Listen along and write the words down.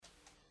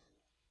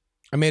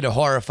I made a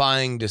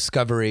horrifying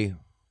discovery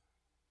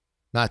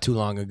not too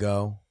long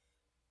ago.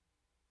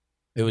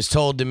 It was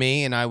told to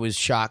me, and I was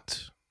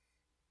shocked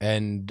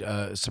and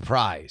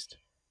surprised.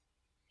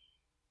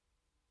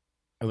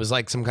 It was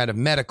like some kind of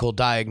medical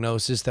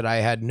diagnosis that I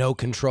had no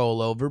control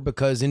over,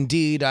 because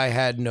indeed I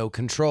had no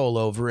control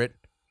over it.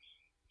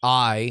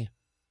 I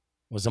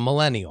was a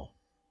millennial.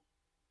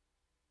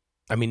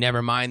 I mean,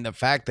 never mind the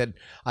fact that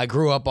I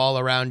grew up all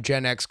around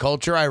Gen X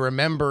culture. I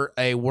remember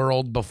a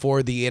world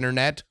before the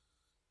internet.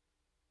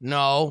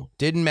 No,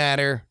 didn't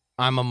matter.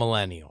 I'm a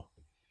millennial.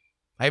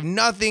 I have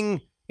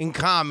nothing in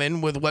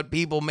common with what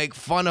people make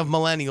fun of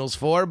millennials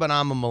for, but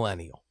I'm a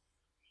millennial.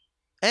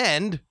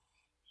 And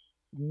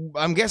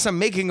I guess I'm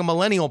making a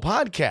millennial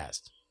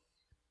podcast.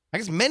 I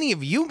guess many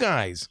of you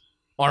guys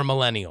are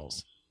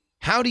millennials.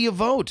 How do you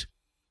vote?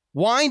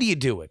 Why do you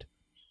do it?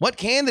 What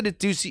candidate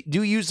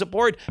do you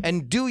support?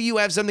 And do you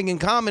have something in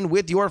common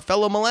with your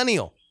fellow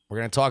millennial? We're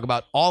going to talk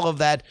about all of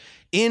that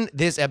in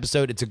this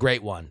episode. It's a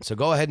great one. So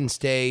go ahead and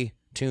stay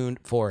tuned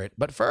for it.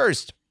 But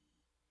first,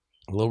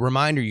 a little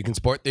reminder, you can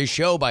support this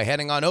show by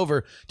heading on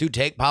over to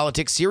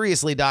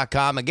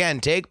TakePoliticsSeriously.com. Again,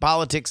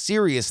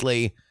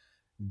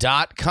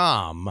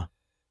 TakePoliticsSeriously.com.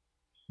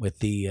 With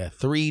the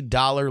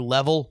 $3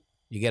 level,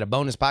 you get a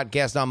bonus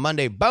podcast on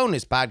Monday,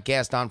 bonus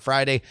podcast on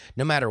Friday,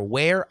 no matter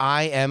where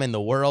I am in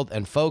the world.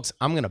 And folks,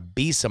 I'm going to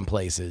be some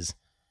places.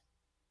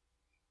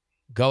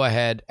 Go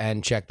ahead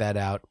and check that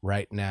out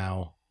right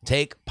now.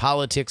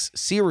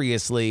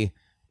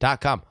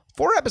 TakePoliticsSeriously.com.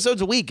 4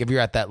 episodes a week if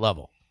you're at that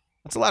level.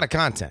 That's a lot of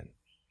content.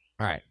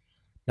 All right.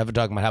 Enough of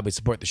talking about how we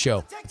support the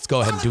show. Let's go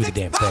ahead and do the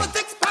damn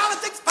thing.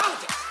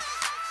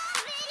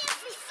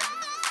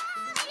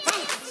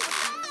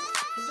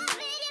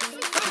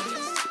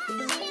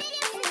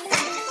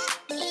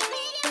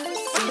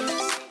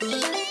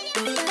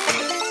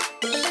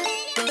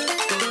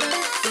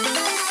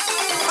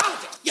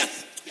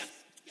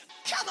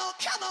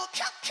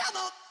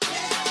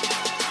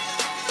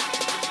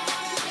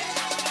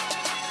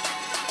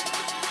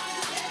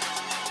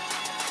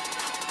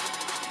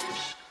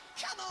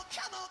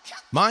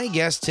 My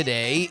guest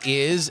today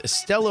is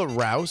Stella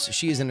Rouse.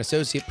 She is an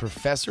associate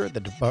professor at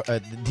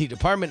the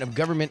Department of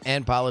Government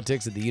and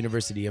Politics at the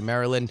University of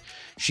Maryland.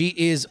 She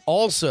is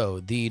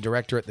also the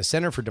director at the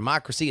Center for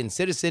Democracy and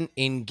Citizen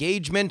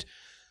Engagement.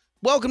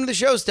 Welcome to the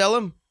show,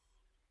 Stella.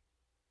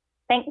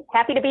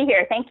 Happy to be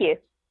here. Thank you.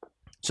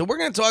 So we're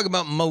going to talk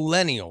about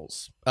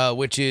millennials,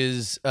 which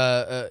is,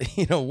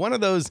 one of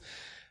those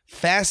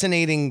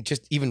fascinating,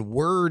 just even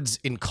words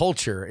in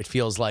culture, it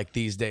feels like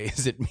these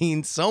days. It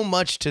means so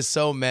much to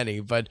so many,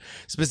 but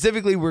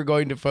specifically we're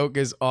going to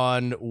focus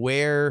on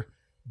where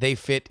they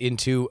fit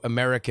into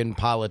American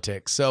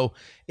politics. So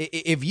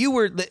if you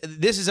were,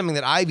 this is something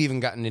that I've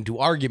even gotten into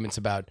arguments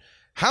about,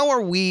 how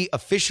are we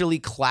officially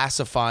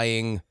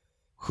classifying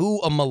who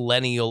a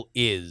millennial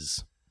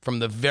is from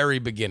the very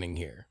beginning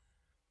here?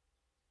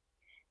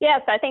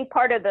 Yes, I think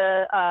part of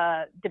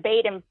the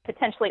debate and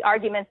potentially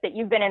arguments that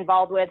you've been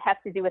involved with has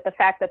to do with the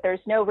fact that there's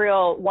no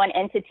real one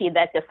entity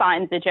that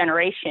defines a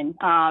generation.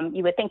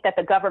 You would think that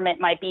the government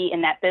might be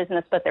in that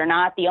business, but they're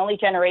not. The only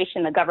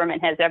generation the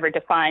government has ever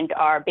defined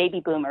are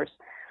baby boomers.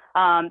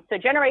 So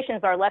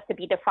generations are left to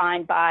be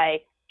defined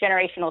by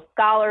generational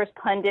scholars,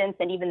 pundits,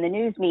 and even the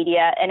news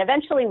media. And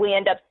eventually we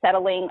end up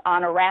settling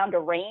on around a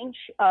range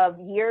of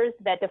years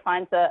that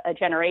defines a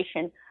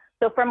generation.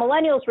 So for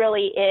millennials,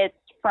 really, it's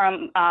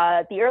from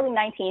the early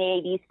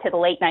 1980s to the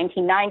late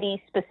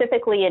 1990s.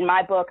 Specifically in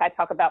my book, I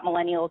talk about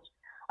millennials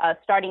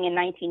starting in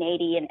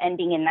 1980 and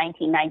ending in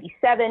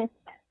 1997.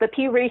 The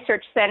Pew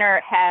Research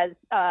Center has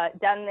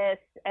done this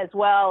as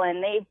well,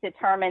 and they've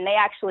determined they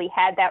actually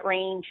had that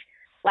range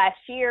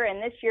last year,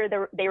 and this year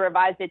they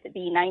revised it to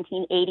be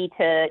 1980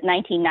 to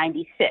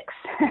 1996.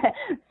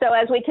 So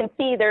as we can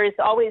see, there's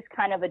always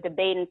kind of a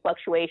debate and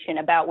fluctuation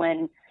about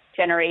when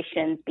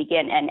generations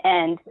begin and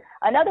end.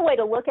 Another way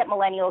to look at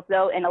millennials,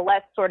 though, in a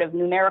less sort of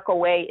numerical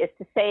way, is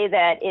to say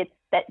that it's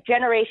that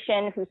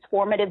generation whose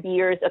formative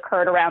years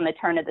occurred around the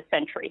turn of the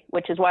century,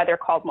 which is why they're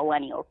called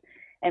millennials.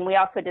 And we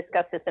also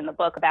discuss this in the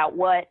book about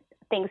what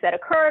things that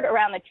occurred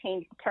around the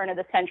turn of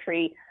the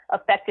century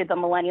affected the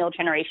millennial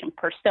generation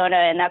persona,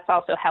 and that's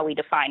also how we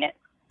define it.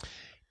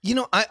 You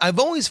know, I've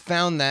always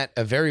found that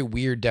a very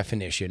weird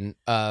definition,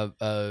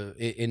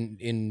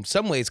 in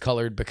some ways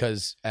colored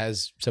because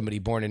as somebody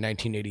born in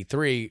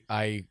 1983,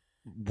 I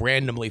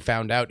randomly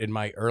found out in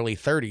my early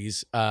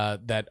 30s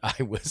that I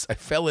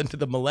fell into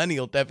the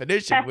millennial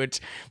definition,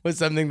 which was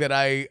something that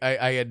I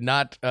had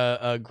not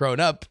grown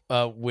up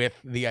with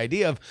the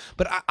idea of.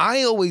 But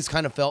I always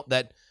kind of felt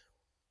that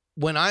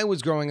when I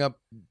was growing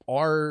up,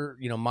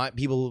 my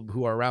people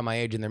who are around my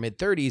age in their mid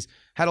 30s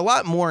had a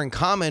lot more in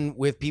common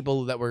with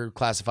people that were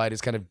classified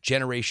as kind of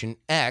Generation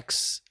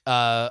X.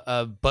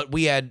 But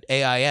we had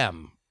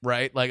AIM,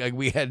 right? Like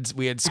we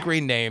had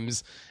screen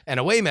names and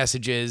away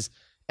messages.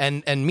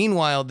 And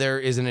meanwhile, there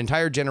is an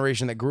entire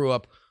generation that grew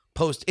up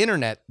post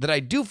internet that I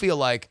do feel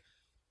like,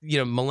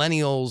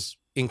 millennials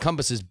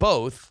encompasses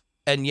both.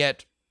 And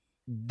yet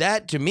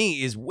that to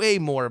me is way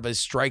more of a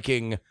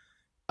striking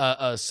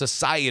a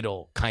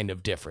societal kind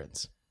of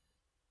difference?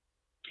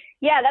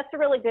 Yeah, that's a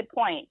really good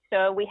point.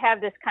 So we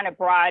have this kind of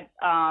broad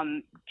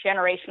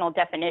generational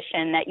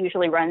definition that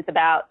usually runs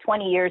about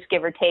 20 years,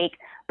 give or take.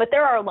 But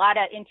there are a lot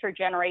of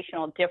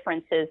intergenerational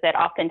differences that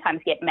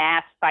oftentimes get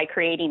masked by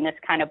creating this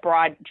kind of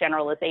broad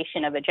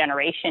generalization of a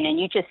generation. And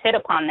you just hit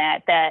upon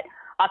that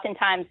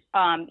oftentimes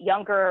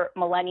younger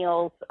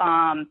millennials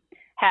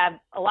have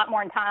a lot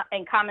more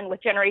in common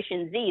with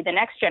Generation Z, the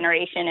next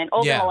generation, and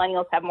older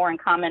millennials have more in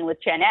common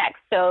with Gen X.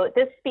 So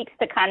this speaks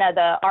to kind of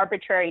the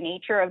arbitrary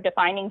nature of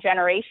defining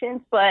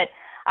generations, but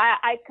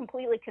I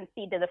completely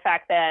concede to the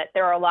fact that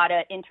there are a lot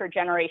of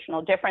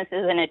intergenerational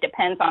differences, and it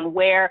depends on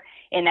where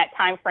in that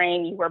time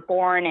frame you were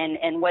born and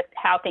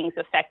how things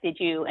affected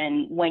you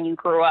and when you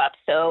grew up.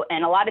 So,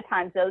 and a lot of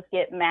times those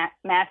get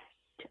masked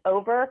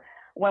over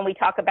when we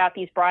talk about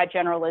these broad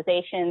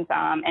generalizations,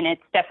 and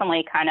it's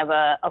definitely kind of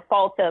a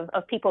fault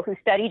of people who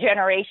study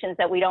generations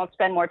that we don't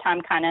spend more time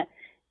kind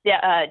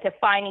of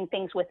defining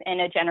things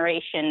within a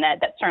generation that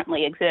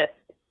certainly exists.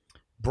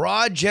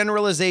 Broad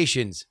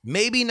generalizations,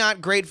 maybe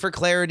not great for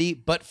clarity,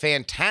 but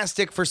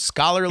fantastic for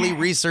scholarly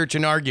research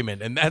and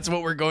argument. And that's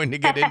what we're going to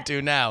get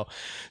into now.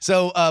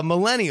 So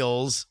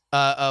millennials,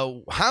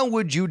 how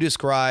would you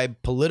describe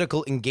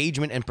political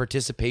engagement and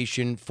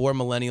participation for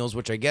millennials,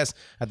 which I guess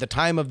at the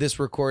time of this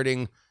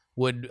recording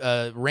would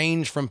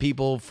range from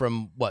people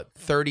from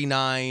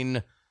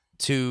 39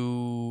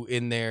 to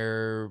in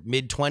their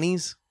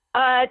mid-20s?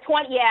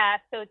 20, yeah.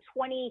 So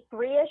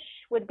 23-ish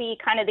would be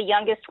kind of the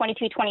youngest,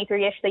 22,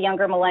 23-ish, the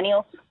younger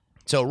millennials.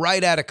 So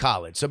right out of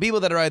college. So people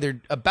that are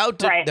either about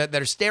to, that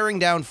are staring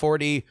down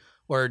 40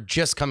 or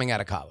just coming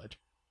out of college.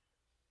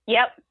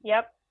 Yep.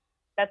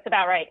 That's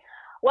about right.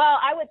 Well,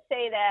 I would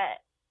say that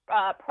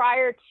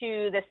prior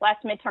to this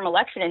last midterm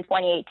election in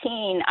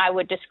 2018, I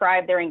would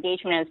describe their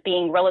engagement as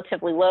being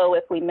relatively low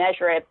if we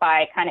measure it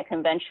by kind of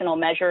conventional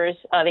measures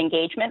of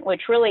engagement,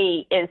 which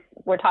really is,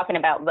 we're talking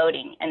about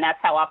voting. And that's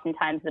how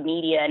oftentimes the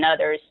media and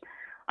others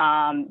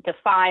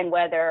define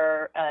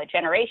whether a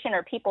generation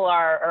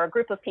or a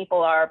group of people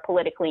are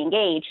politically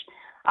engaged.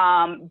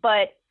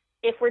 But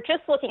if we're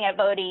just looking at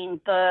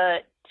voting, the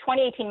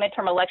 2018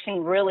 midterm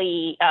election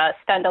really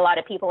stunned a lot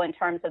of people in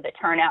terms of the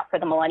turnout for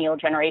the millennial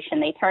generation.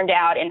 They turned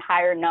out in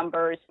higher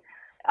numbers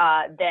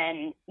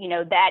than,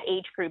 that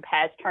age group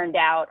has turned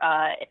out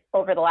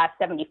over the last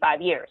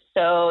 75 years.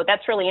 So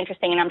that's really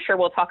interesting. And I'm sure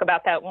we'll talk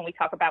about that when we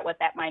talk about what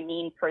that might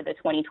mean for the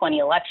 2020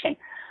 election.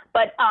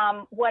 But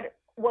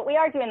what we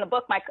argue in the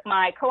book,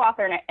 my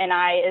co-author and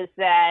I, is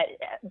that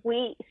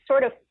we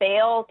sort of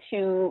fail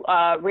to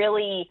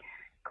really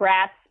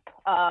grasp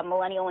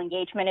millennial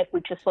engagement if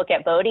we just look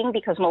at voting,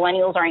 because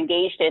millennials are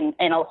engaged in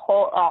a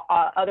whole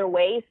other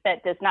ways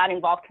that does not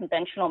involve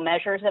conventional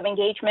measures of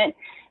engagement.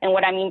 And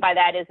what I mean by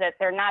that is that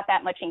they're not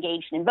that much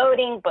engaged in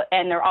voting,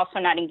 and they're also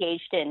not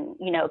engaged in,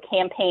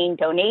 campaign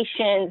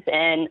donations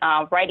and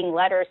writing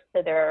letters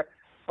to their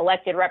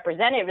elected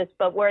representatives.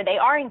 But where they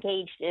are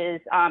engaged is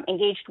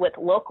engaged with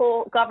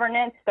local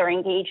governance. They're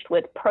engaged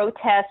with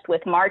protests,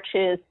 with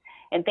marches,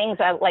 and things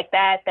like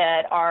that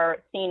are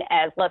seen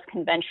as less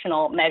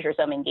conventional measures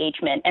of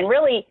engagement. And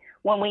really,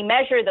 when we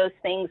measure those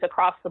things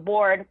across the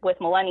board with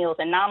millennials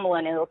and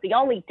non-millennials, the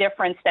only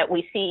difference that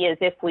we see is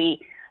if we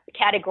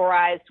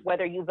categorize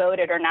whether you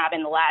voted or not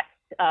in the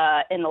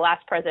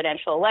last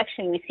presidential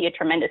election. We see a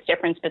tremendous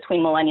difference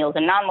between millennials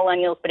and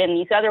non-millennials, but in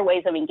these other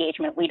ways of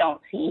engagement, we don't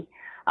see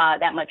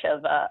that much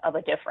of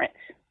a difference.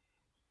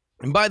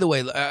 And by the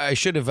way, I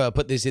should have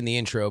put this in the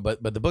intro,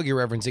 but the book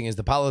you're referencing is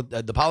the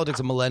Politics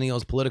of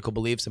Millennials, Political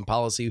Beliefs and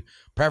Policy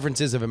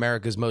Preferences of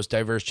America's Most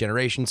Diverse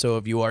Generation. So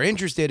if you are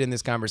interested in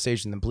this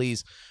conversation, then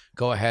please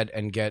go ahead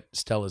and get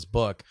Stella's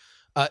book.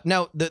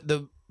 Now,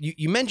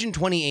 you mentioned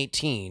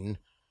 2018.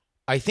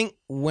 I think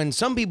when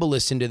some people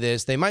listen to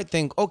this, they might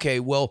think, okay,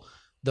 well,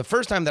 the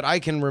first time that I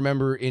can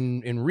remember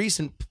in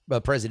recent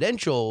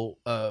presidential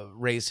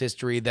race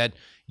history that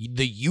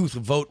the youth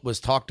vote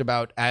was talked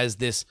about as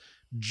this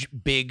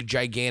big,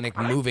 gigantic,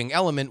 moving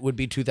element would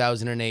be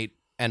 2008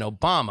 and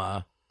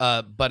Obama.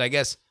 But I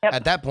guess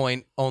at that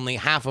point, only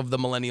half of the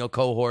millennial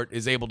cohort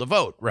is able to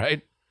vote,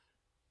 right?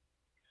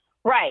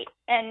 Right.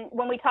 And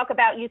when we talk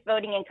about youth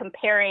voting and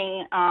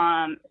comparing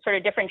sort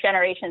of different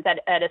generations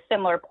at a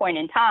similar point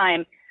in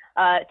time,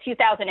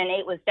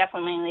 2008 was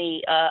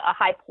definitely a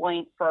high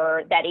point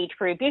for that age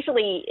group.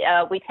 Usually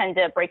we tend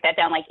to break that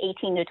down like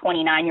 18 to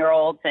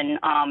 29-year-olds, and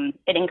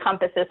it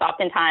encompasses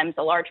oftentimes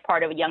a large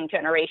part of a young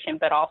generation,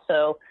 but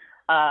also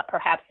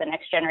perhaps the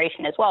next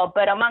generation as well.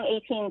 But among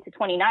 18 to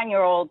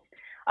 29-year-olds,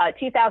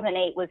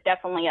 2008 was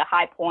definitely a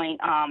high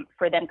point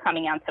for them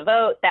coming out to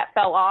vote. That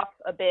fell off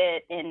a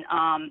bit in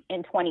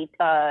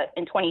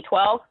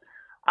 2012.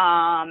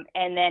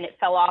 And then it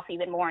fell off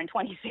even more in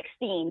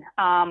 2016.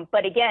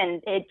 But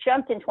again, it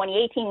jumped in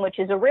 2018, which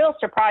is a real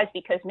surprise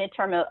because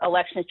midterm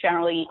elections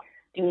generally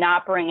do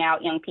not bring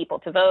out young people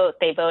to vote.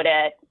 They vote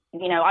at,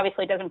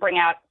 obviously it doesn't bring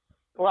out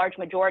large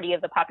majority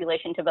of the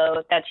population to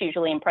vote. That's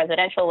usually in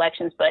presidential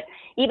elections, but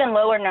even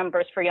lower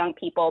numbers for young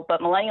people.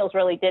 But millennials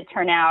really did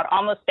turn out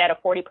almost at a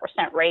 40%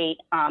 rate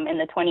in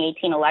the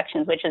 2018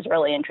 elections, which is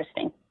really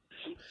interesting.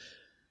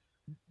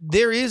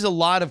 There is a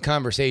lot of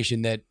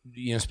conversation that,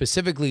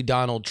 specifically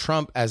Donald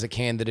Trump as a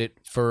candidate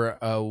for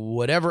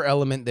whatever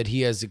element that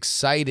he has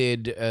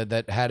excited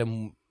that had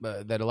him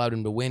that allowed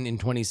him to win in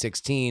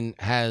 2016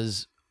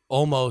 has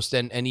almost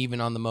and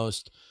even on the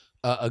most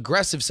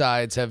aggressive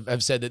sides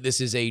have said that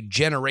this is a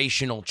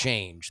generational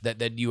change,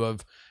 that you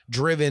have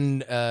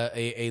driven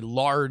a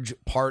large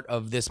part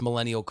of this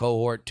millennial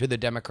cohort to the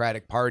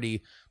Democratic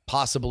Party,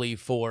 possibly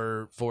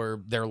for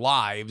their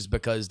lives,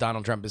 because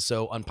Donald Trump is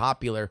so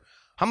unpopular.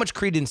 How much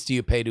credence do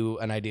you pay to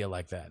an idea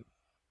like that?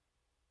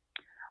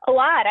 A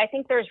lot. I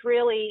think there's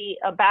really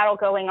a battle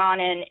going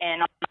on in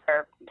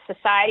our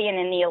society and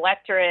in the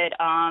electorate.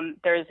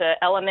 There's an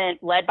element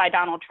led by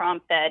Donald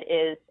Trump that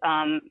is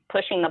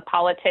pushing the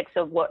politics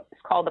of what's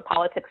called the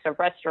politics of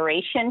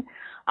restoration.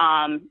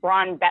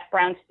 Ron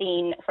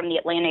Brownstein from The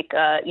Atlantic,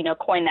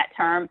 coined that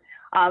term.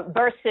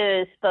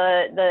 Versus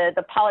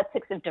the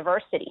politics of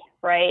diversity,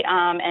 right?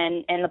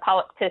 And the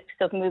politics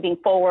of moving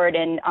forward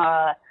and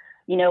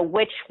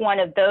which one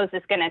of those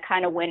is going to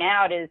kind of win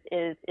out is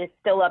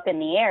still up in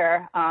the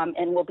air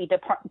and will be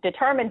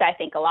determined, I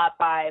think, a lot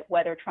by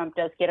whether Trump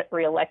does get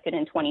reelected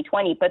in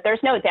 2020. But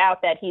there's no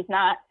doubt that he's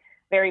not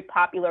very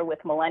popular with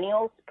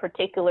millennials,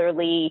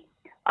 particularly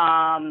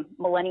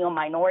millennial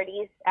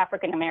minorities.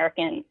 African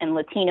American and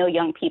Latino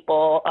young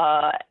people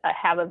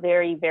have a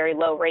very, very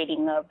low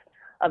rating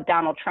of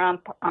Donald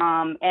Trump.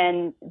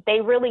 And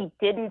they really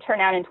didn't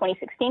turn out in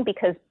 2016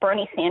 because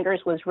Bernie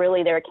Sanders was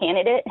really their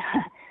candidate.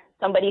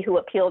 Somebody who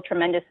appealed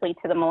tremendously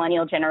to the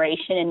millennial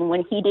generation. And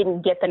when he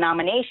didn't get the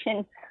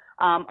nomination,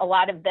 a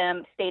lot of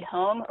them stayed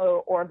home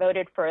or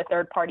voted for a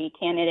third-party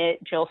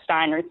candidate, Jill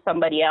Stein or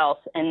somebody else.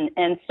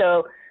 And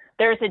so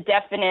there's a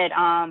definite,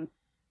 I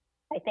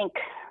think,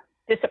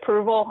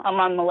 disapproval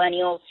among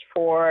millennials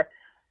for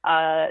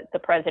the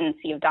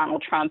presidency of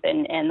Donald Trump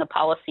and the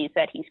policies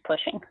that he's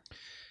pushing.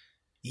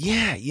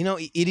 Yeah,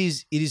 it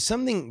is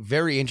something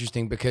very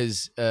interesting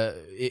because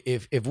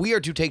if we are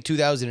to take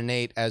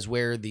 2008 as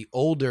where the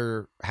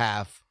older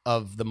half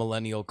of the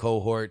millennial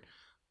cohort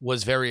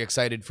was very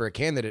excited for a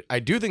candidate, I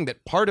do think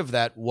that part of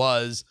that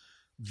was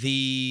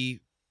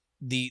the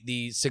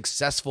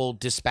successful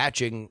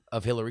dispatching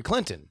of Hillary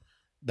Clinton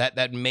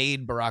that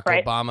made Barack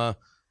Obama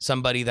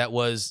somebody that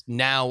was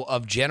now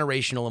of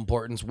generational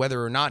importance,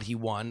 whether or not he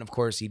won. Of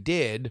course, he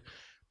did.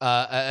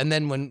 And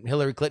then when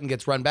Hillary Clinton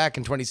gets run back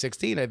in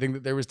 2016, I think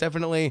that there was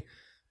definitely,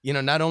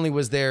 not only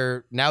was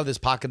there now this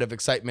pocket of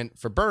excitement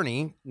for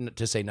Bernie,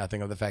 to say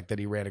nothing of the fact that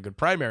he ran a good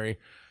primary,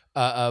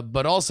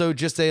 but also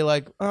just a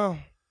like, oh,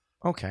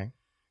 okay.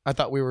 I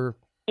thought we were.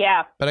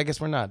 Yeah. But I guess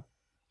we're not.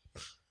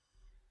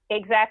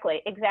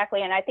 Exactly.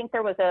 And I think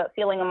there was a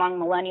feeling among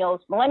millennials.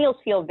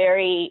 Millennials feel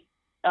very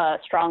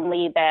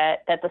strongly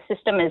that the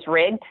system is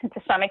rigged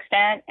to some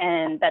extent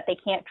and that they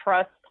can't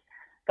trust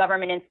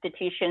government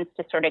institutions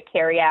to sort of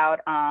carry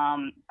out,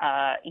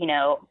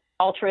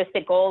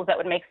 altruistic goals that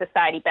would make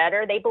society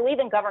better. They believe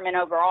in government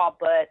overall,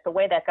 but the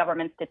way that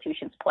government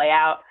institutions play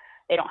out,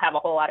 they don't have a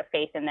whole lot of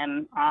faith in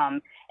them.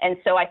 And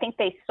so I think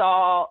they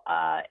saw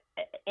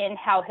in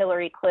how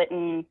Hillary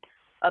Clinton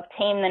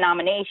obtained the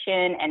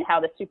nomination and how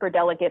the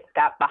superdelegates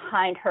got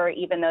behind her,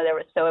 even though there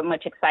was so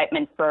much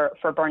excitement for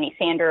Bernie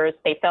Sanders.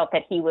 They felt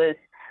that he was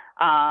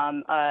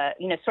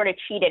sort of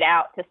cheated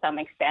out to some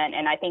extent.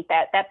 And I think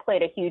that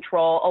played a huge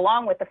role,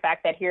 along with the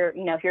fact that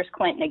here's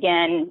Clinton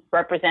again,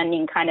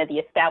 representing kind of the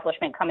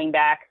establishment coming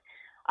back,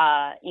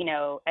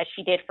 as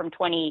she did from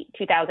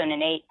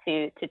 2008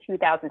 to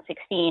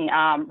 2016,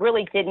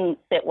 really didn't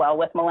sit well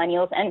with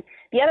millennials. And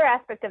the other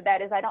aspect of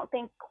that is I don't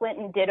think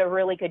Clinton did a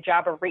really good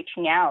job of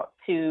reaching out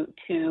to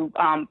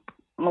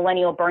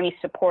millennial Bernie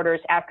supporters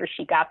after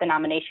she got the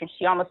nomination.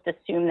 She almost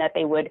assumed that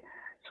they would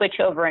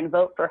switch over and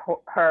vote for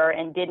her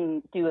and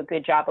didn't do a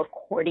good job of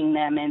courting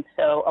them. And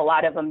so a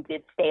lot of them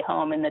did stay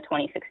home in the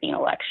 2016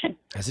 election.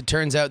 As it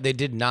turns out, they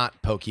did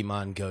not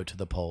Pokemon go to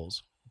the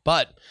polls.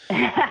 But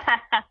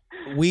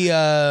we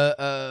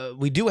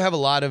do have a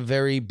lot of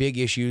very big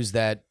issues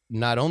that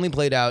not only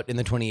played out in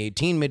the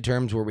 2018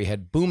 midterms where we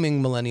had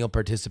booming millennial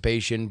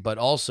participation, but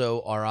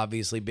also are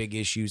obviously big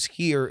issues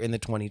here in the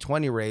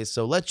 2020 race.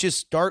 So let's just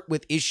start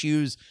with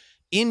issues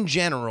in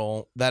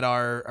general that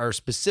are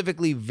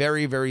specifically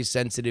very, very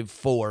sensitive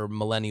for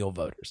millennial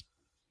voters.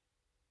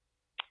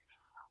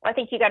 I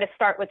think you got to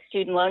start with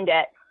student loan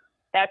debt.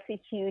 That's a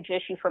huge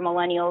issue for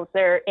millennials.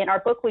 In our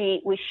book,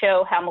 we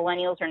show how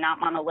millennials are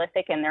not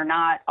monolithic and they're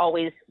not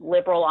always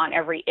liberal on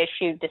every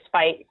issue,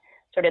 despite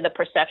sort of the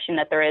perception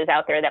that there is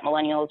out there that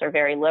millennials are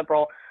very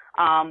liberal.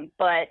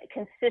 But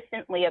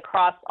consistently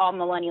across all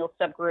millennial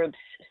subgroups,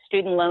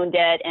 student loan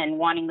debt and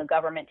wanting the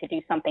government to do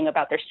something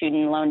about their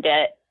student loan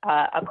debt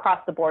across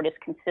the board is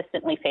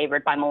consistently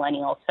favored by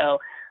millennials. So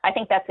I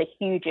think that's a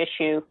huge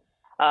issue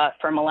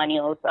for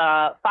millennials,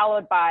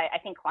 followed by, I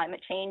think,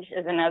 climate change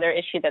is another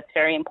issue that's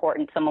very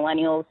important to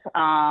millennials.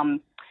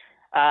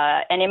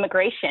 And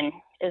immigration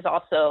is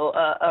also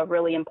a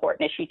really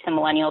important issue to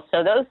millennials.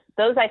 So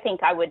those I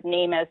think I would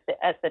name as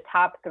the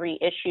top three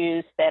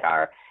issues that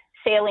are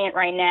salient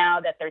right now,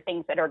 that they're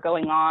things that are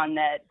going on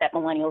that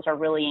millennials are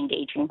really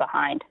engaging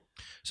behind.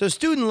 So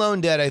student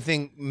loan debt, I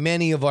think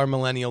many of our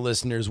millennial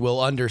listeners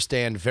will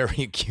understand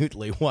very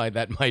acutely why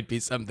that might be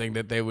something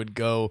that they would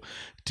go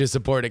to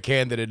support a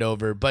candidate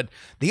over. But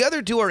the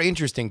other two are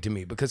interesting to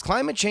me because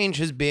climate change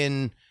has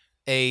been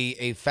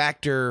a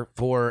factor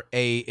for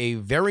a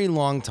very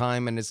long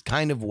time and has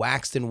kind of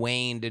waxed and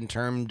waned in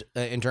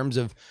terms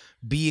of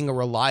being a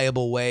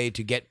reliable way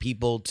to get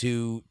people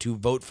to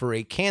vote for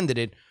a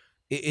candidate.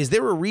 Is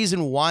there a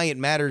reason why it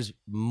matters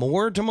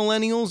more to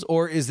millennials,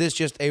 or is this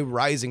just a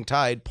rising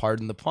tide,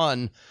 pardon the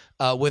pun,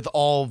 with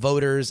all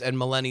voters and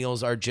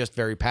millennials are just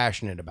very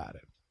passionate about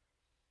it?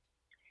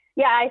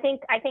 Yeah, I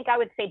think I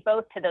would say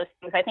both to those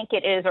things. I think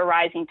it is a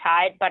rising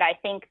tide, but I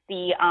think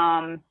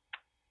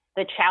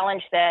the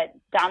challenge that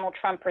Donald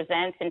Trump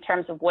presents in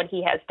terms of what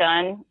he has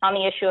done on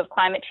the issue of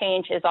climate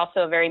change is also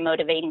a very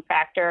motivating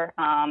factor.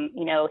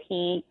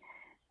 He,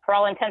 for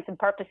all intents and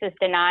purposes,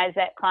 denies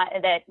that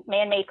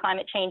man-made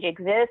climate change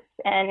exists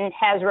and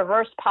has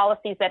reversed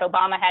policies that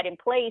Obama had in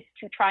place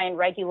to try and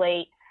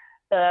regulate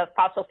the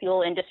fossil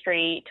fuel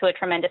industry to a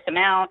tremendous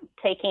amount,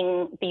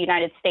 taking the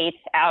United States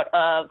out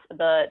of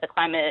the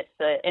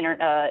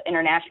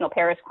International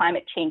Paris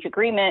Climate Change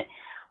Agreement.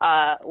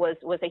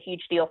 Was a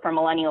huge deal for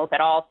millennials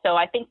at all. So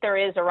I think there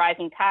is a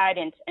rising tide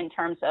in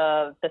terms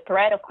of the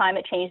threat of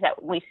climate change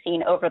that we've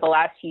seen over the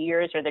last few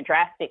years, or the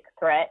drastic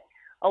threat,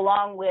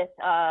 along with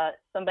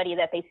somebody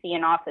that they see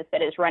in office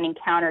that is running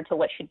counter to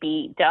what should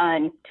be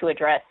done to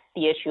address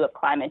the issue of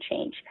climate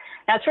change.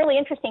 Now, it's really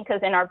interesting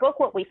because in our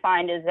book, what we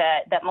find is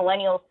that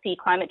millennials see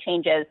climate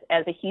change as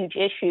a huge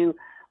issue,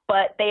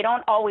 but they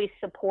don't always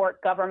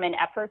support government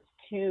efforts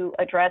to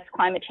address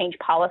climate change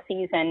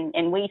policies.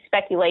 And we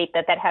speculate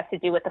that has to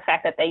do with the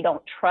fact that they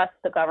don't trust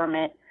the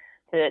government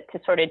to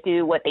sort of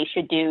do what they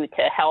should do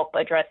to help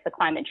address the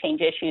climate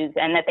change issues,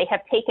 and that they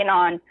have taken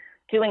on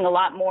doing a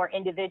lot more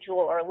individual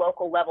or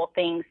local level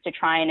things to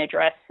try and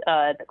address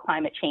the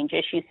climate change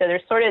issue. So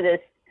there's sort of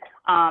this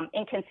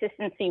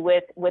inconsistency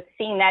with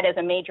seeing that as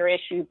a major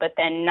issue, but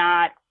then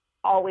not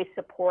always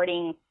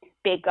supporting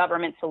big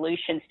government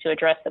solutions to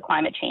address the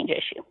climate change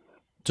issue.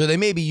 So they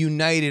may be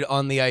united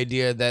on the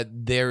idea that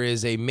there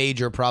is a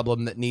major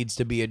problem that needs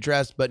to be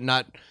addressed, but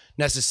not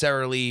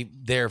necessarily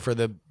there for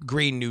the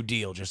Green New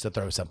Deal, just to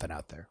throw something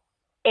out there.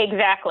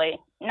 Exactly.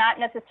 Not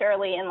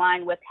necessarily in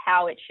line with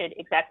how it should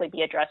exactly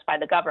be addressed by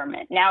the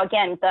government. Now,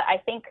 again, I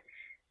think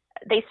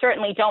they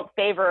certainly don't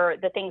favor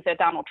the things that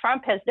Donald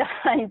Trump has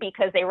done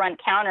because they run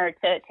counter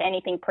to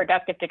anything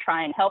productive to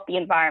try and help the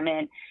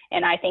environment.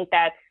 And I think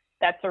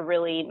that's a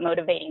really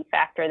motivating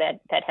factor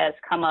that has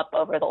come up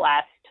over the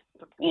last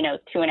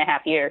 2.5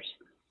 years.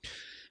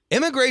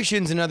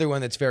 Immigration's another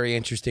one that's very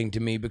interesting to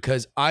me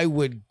because I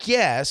would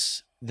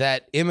guess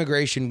that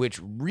immigration, which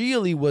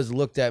really was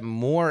looked at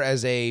more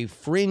as a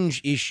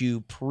fringe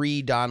issue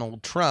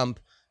pre-Donald Trump,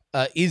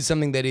 is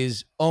something that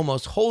is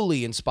almost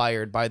wholly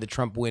inspired by the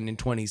Trump win in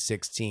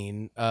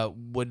 2016.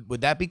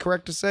 Would that be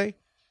correct to say?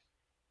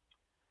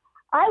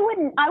 I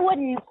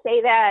wouldn't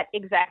say that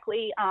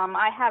exactly.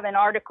 I have an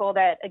article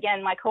that,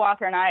 again, my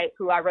co-author and I,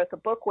 who I wrote the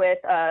book with,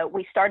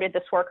 we started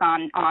this work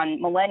on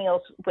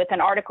millennials with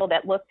an article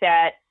that looked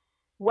at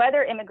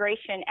whether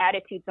immigration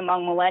attitudes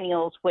among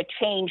millennials would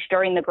change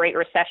during the Great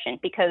Recession,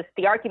 because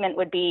the argument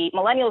would be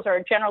millennials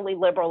are generally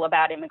liberal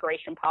about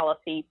immigration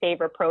policy,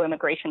 favor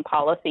pro-immigration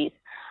policies.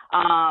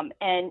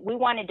 And we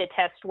wanted to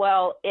test,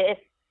 well, if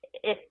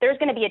there's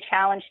going to be a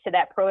challenge to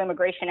that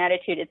pro-immigration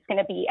attitude, it's going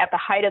to be at the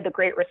height of the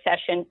Great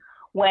Recession,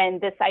 when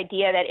this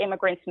idea that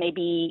immigrants may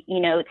be,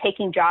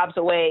 taking jobs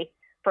away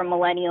from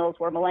millennials,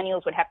 where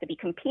millennials would have to be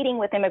competing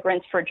with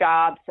immigrants for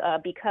jobs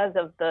because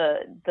of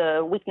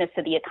the weakness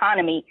of the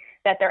economy,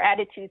 that their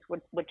attitudes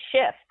would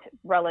shift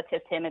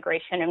relative to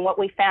immigration. And what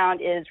we found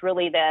is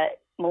really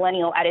that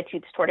millennial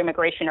attitudes toward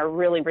immigration are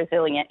really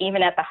resilient,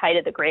 even at the height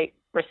of the Great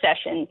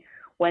Recession,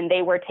 when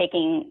they were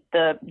taking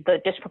the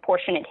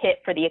disproportionate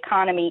hit for the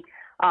economy,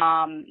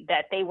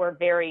 that they were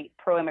very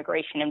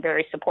pro-immigration and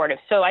very supportive.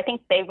 So I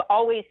think they've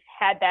always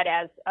had that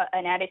as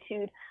an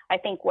attitude. I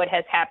think what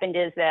has happened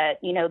is that,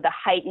 the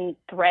heightened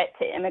threat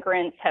to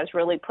immigrants has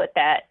really put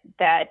that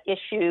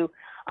issue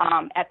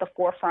at the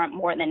forefront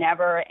more than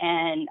ever.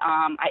 And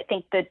I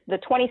think that the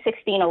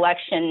 2016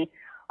 election,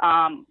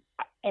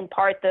 in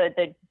part,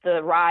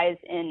 the rise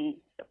in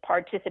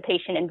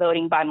participation in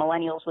voting by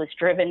millennials was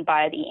driven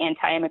by the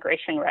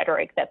anti-immigration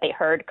rhetoric that they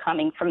heard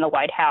coming from the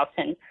White House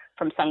and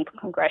from some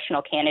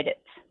congressional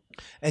candidates.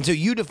 And so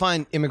you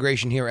define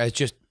immigration here as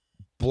just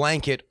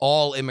blanket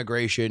all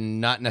immigration,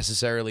 not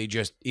necessarily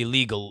just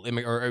illegal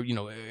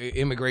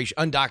immigration,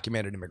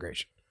 undocumented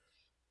immigration.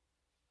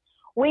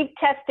 We've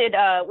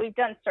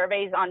done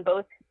surveys on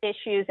both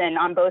issues, and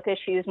on both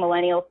issues,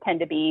 millennials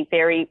tend to be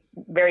very,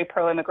 very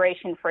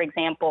pro-immigration. For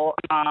example,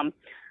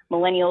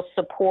 millennials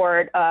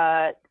support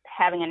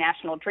having a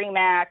National Dream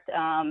Act,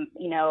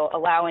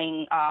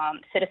 allowing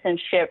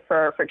citizenship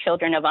for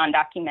children of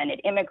undocumented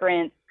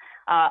immigrants,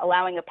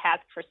 allowing a path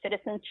for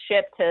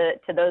citizenship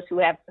to those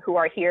who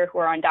are here, who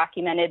are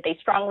undocumented. They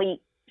strongly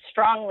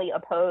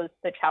oppose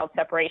the child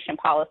separation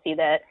policy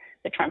that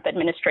the Trump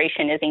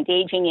administration is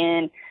engaging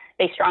in.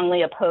 They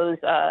strongly oppose,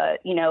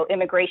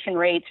 immigration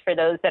rates for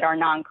those that are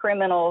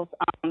non-criminals.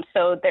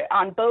 So they're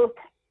on both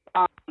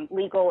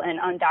legal and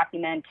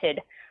undocumented.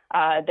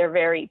 They're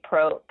very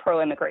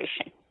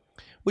pro-immigration.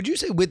 Would you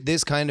say with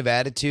this kind of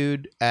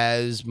attitude,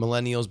 as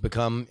millennials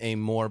become a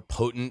more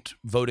potent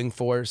voting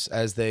force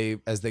as they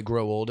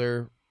grow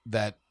older,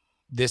 that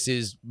this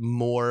is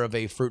more of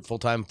a fruitful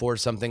time for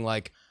something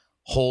like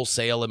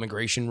wholesale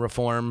immigration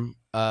reform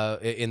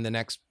in the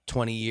next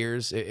 20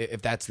 years,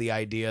 if that's the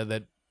idea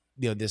that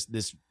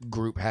this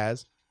group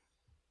has?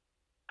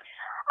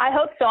 I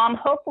hope so. I'm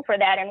hopeful for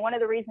that. And one of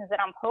the reasons that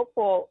I'm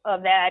hopeful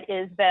of that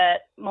is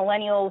that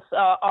millennials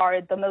are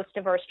the most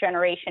diverse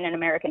generation in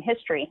American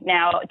history.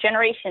 Now,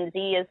 Generation Z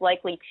is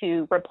likely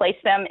to replace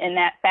them in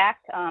that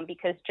fact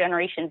because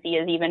Generation Z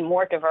is even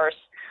more diverse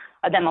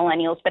than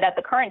millennials. But at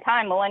the current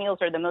time,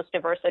 millennials are the most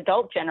diverse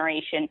adult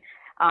generation.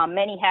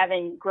 Many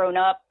having grown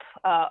up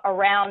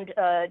around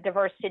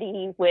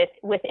diversity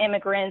with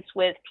immigrants,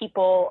 with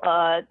people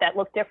that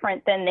look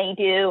different than they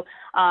do.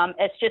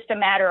 It's just a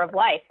matter of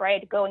life,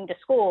 right? Going to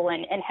school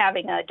and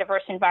having a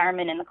diverse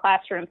environment in the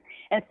classroom.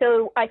 And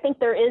so I think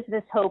there is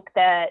this hope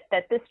that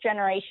this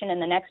generation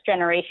and the next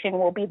generation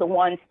will be the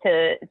ones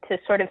to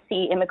sort of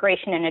see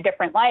immigration in a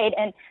different light.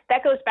 And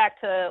that goes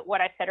back to what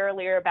I said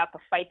earlier about the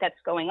fight that's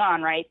going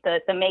on, right?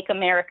 The Make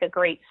America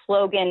Great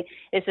slogan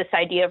is this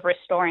idea of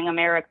restoring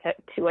America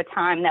to a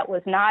time that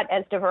was not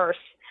as diverse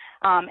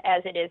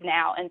as it is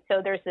now. And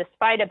so there's this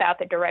fight about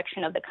the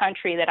direction of the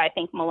country that I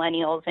think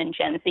millennials and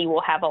Gen Z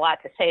will have a lot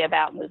to say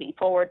about moving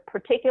forward,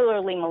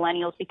 particularly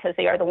millennials, because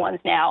they are the ones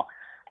now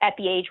at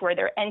the age where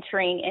they're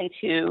entering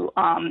into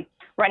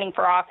running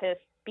for office,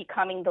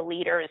 becoming the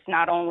leaders,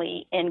 not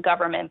only in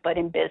government, but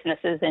in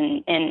businesses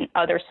and in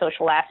other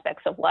social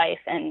aspects of life.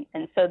 And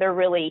so they're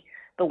really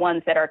the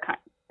ones that are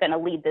going to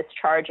lead this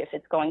charge if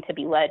it's going to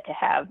be led to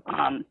have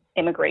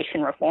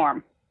immigration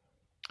reform.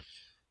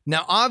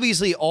 Now,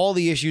 obviously, all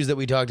the issues that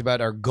we talked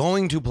about are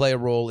going to play a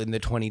role in the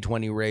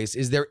 2020 race.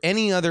 Is there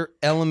any other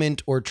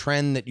element or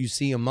trend that you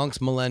see amongst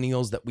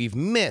millennials that we've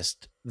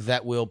missed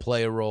that will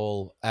play a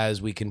role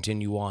as we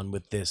continue on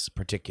with this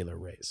particular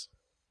race?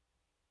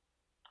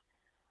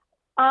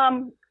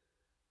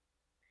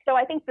 So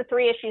I think the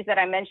three issues that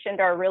I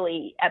mentioned are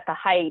really at the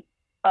height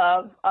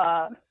of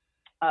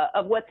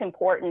what's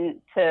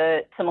important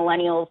to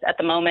millennials at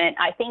the moment.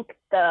 I think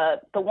the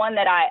one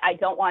that I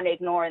don't want to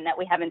ignore and that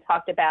we haven't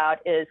talked about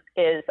is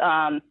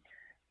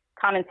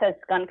common sense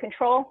gun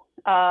control.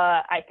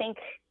 I think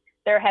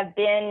there have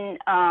been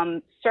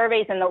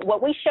surveys, and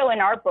what we show in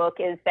our book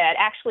is that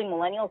actually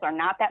millennials are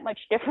not that much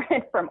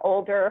different from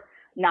older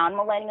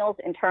non-millennials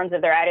in terms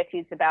of their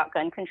attitudes about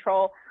gun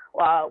control.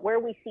 Where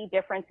we see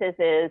differences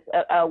is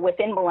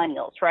within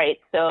millennials, right?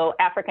 So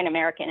African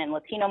American and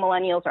Latino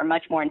millennials are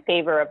much more in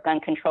favor of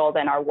gun control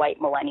than are white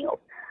millennials.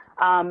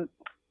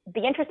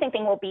 The interesting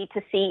thing will be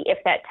to see if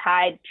that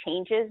tide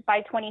changes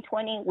by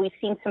 2020. We've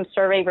seen some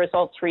survey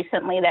results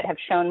recently that have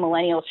shown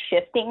millennials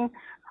shifting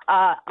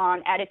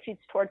on attitudes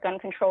toward gun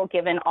control,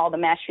 given all the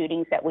mass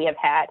shootings that we have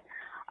had.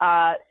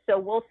 So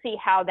we'll see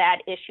how that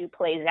issue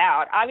plays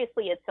out.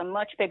 Obviously, it's a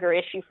much bigger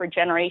issue for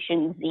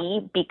Generation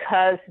Z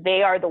because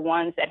they are the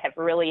ones that have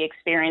really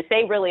experienced,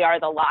 they really are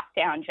the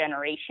lockdown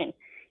generation.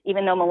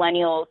 Even though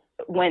millennials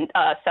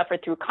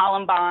suffered through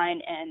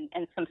Columbine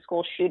and some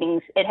school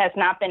shootings, it has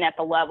not been at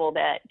the level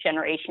that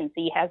Generation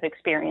Z has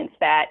experienced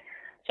that.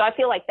 So I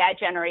feel like that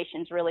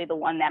generation is really the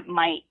one that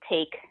might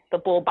take the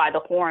bull by the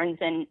horns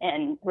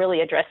and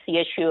really address the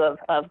issue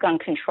of gun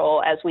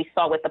control, as we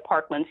saw with the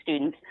Parkland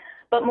students.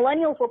 But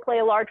millennials will play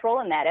a large role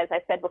in that. As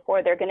I said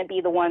before, they're going to be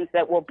the ones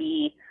that will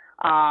be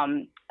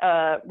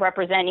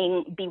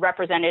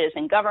representatives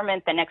in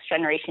government, the next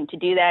generation to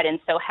do that. And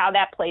so how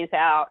that plays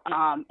out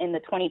in the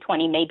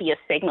 2020 may be a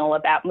signal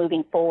about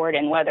moving forward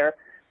and whether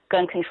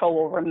gun control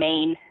will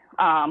remain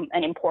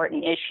an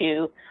important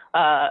issue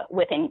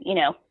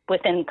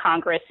within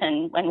Congress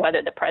and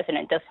whether the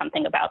president does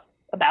something about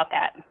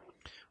that.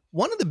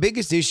 One of the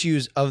biggest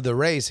issues of the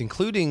race,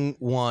 including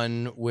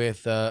one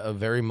with a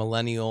very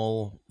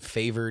millennial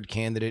favored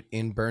candidate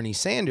in Bernie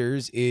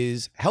Sanders,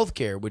 is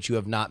healthcare, which you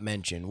have not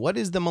mentioned. What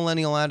is the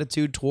millennial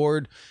attitude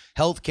toward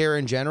healthcare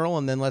in general,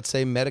 and then let's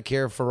say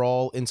Medicare for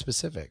all in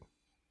specific?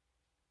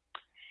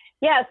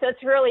 Yeah, so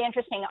it's really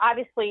interesting.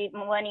 Obviously,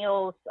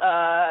 millennials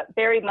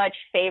very much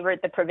favored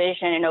the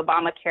provision in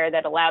Obamacare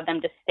that allowed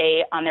them to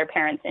stay on their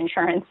parents'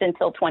 insurance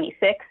until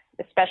 26.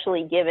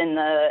 Especially given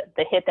the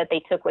hit that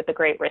they took with the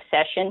Great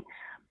Recession.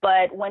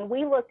 But when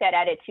we looked at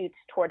attitudes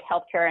toward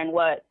healthcare and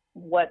what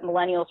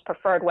millennials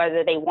preferred,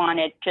 whether they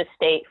wanted just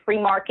a free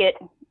market,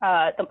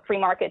 the free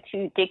market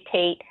to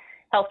dictate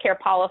healthcare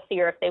policy,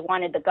 or if they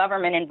wanted the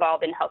government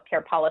involved in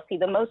healthcare policy,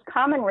 the most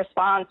common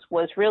response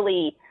was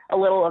really a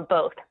little of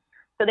both.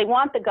 So they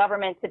want the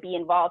government to be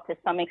involved to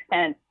some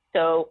extent,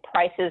 so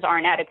prices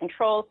aren't out of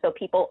control, so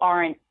people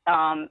aren't,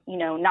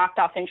 knocked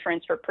off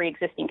insurance for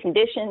pre-existing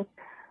conditions,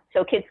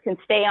 so kids can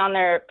stay on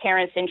their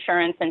parents'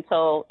 insurance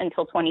until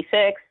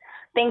 26,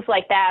 things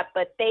like that.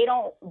 But they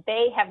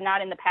have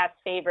not in the past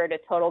favored a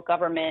total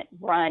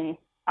government-run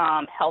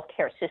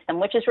healthcare system,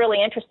 which is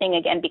really interesting,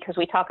 again, because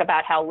we talk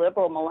about how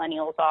liberal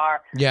millennials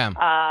are. Yeah.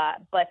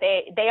 But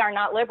they are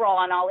not liberal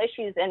on all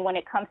issues. And when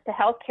it comes to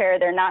healthcare,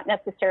 they're not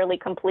necessarily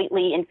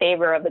completely in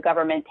favor of the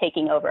government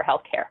taking over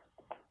healthcare.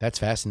 That's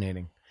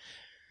fascinating.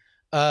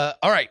 All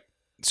right.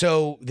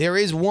 So there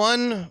is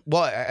one,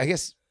 well, I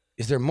guess,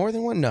 is there more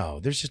than one? No,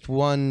 there's just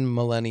one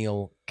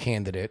millennial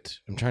candidate.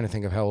 I'm trying to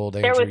think of how old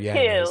Andrew Yang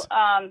is. There was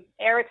two.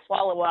 Eric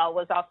Swalwell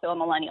was also a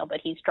millennial, but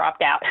he's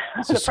dropped out.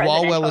 So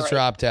Swalwell has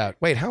dropped out.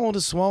 Wait, how old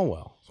is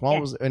Swalwell?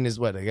 Swalwell's in his,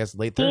 I guess,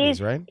 late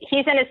 30s, right?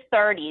 He's in his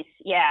 30s.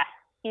 Yeah,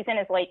 he's in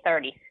his late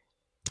 30s.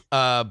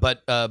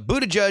 But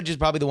Buttigieg is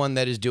probably the one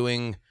that is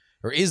doing,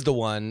 or is the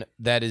one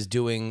that is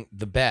doing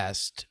the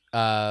best.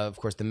 Of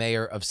course, the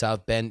mayor of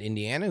South Bend,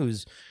 Indiana,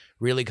 who's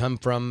really come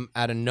from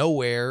out of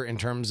nowhere in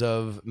terms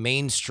of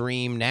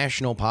mainstream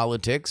national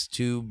politics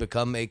to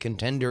become a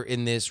contender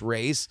in this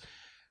race.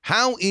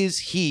 How is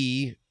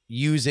he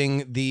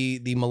using the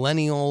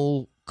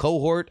millennial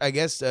cohort, I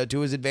guess, to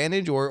his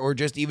advantage, or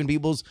just even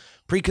people's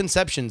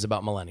preconceptions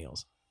about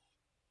millennials?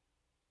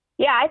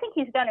 Yeah, I think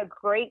he's done a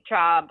great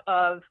job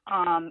of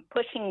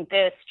pushing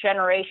this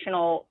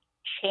generational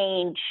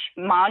change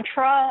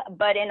mantra,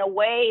 but in a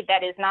way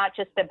that is not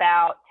just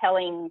about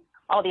telling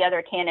all the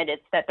other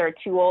candidates that they're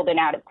too old and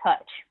out of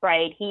touch,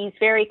 right? He's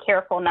very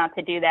careful not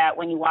to do that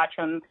when you watch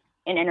him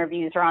in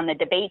interviews or on the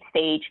debate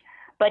stage,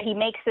 but he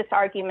makes this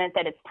argument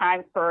that it's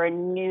time for a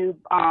new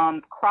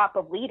crop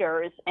of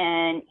leaders.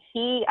 And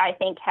he, I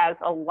think, has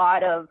a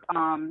lot of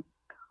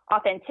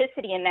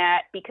authenticity in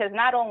that, because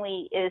not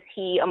only is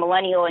he a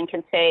millennial and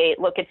can say,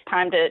 look, it's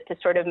time to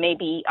sort of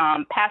maybe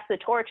pass the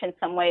torch in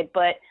some way,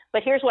 but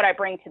here's what I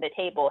bring to the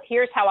table.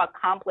 Here's how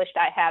accomplished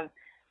I have,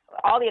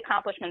 all the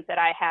accomplishments that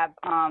I have,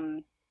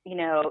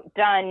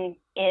 done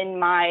in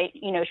my,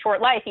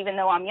 short life, even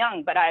though I'm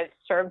young, but I've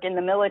served in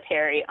the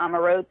military. I'm a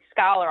Rhodes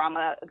Scholar. I'm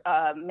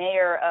a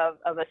mayor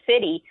of a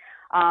city.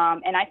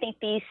 And I think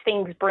these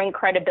things bring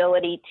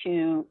credibility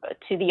to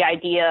the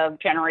idea of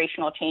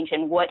generational change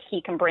and what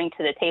he can bring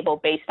to the table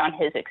based on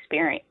his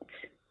experience.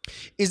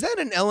 Is that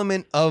an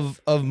element of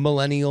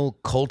millennial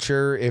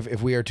culture,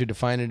 if we are to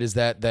define it as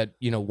that,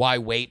 why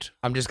wait?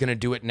 I'm just going to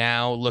do it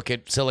now. Look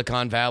at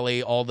Silicon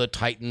Valley. All the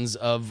titans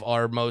of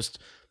our most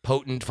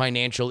potent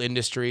financial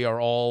industry are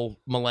all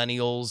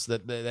millennials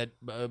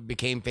that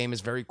became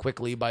famous very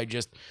quickly by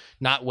just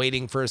not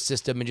waiting for a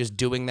system and just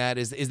doing that.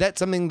 Is that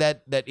something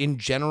that in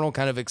general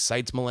kind of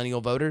excites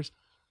millennial voters?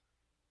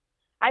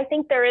 I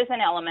think there is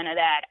an element of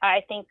that.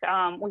 I think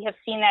we have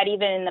seen that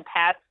even in the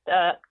past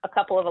a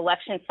couple of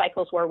election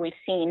cycles where we've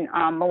seen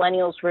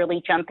millennials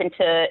really jump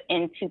into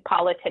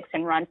politics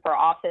and run for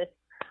office.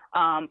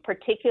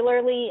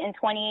 Particularly in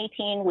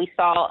 2018, we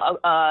saw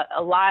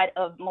a lot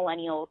of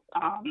millennials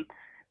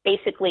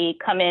basically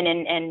come in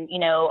and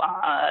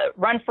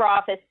run for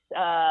office,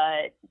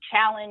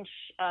 challenge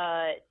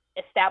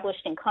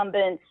established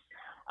incumbents.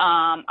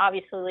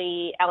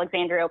 Obviously,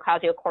 Alexandria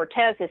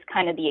Ocasio-Cortez is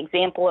kind of the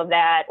example of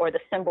that, or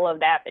the symbol of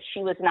that, but she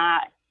was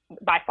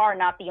by far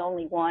not the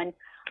only one.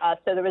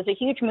 So there was a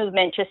huge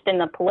movement just in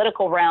the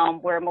political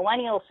realm where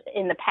millennials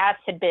in the past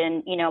had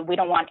been, we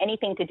don't want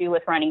anything to do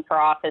with running for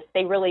office.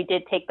 They really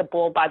did take the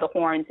bull by the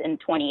horns in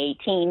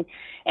 2018.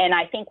 And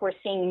I think we're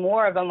seeing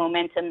more of a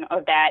momentum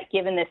of that,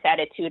 given this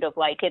attitude of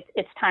like,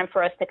 it's time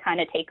for us to kind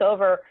of take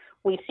over.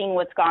 We've seen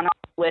what's gone on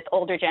with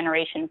older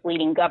generations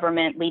leading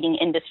government, leading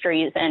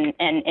industries, and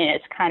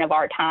it's kind of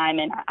our time.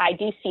 And I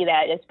do see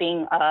that as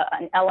being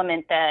an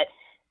element that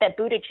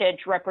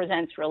Buttigieg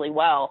represents really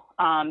well,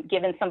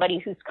 given somebody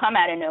who's come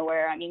out of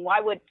nowhere. I mean,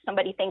 why would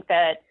somebody think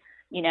that,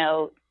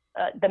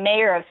 the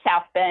mayor of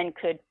South Bend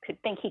could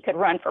think he could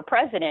run for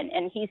president?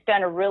 And he's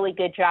done a really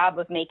good job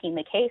of making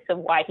the case of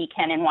why he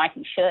can and why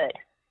he should.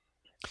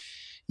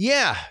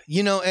 Yeah,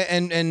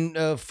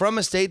 and from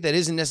a state that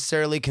isn't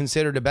necessarily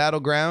considered a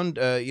battleground,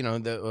 I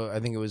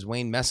think it was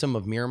Wayne Messam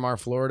of Miramar,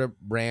 Florida,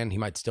 ran. He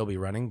might still be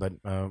running, but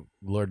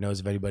Lord knows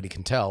if anybody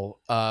can tell.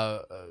 And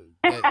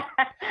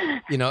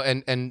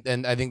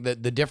I think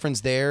that the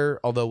difference there,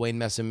 although Wayne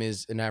Messam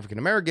is an African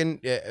American,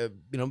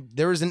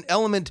 there is an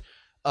element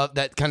of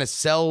that kind of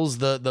sells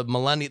the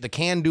millennial, the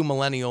can-do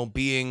millennial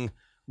being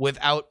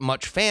without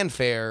much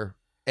fanfare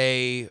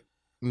a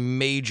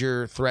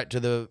major threat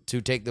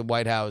to take the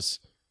White House,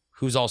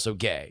 who's also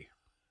gay,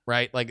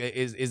 right? Like,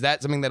 is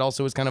that something that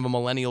also is kind of a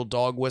millennial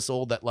dog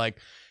whistle that like,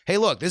 hey,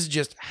 look, this is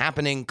just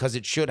happening because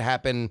it should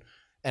happen,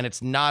 and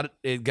it's not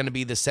going to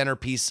be the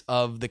centerpiece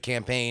of the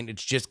campaign.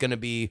 It's just going to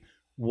be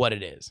what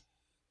it is.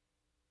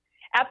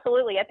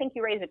 Absolutely. I think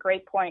you raise a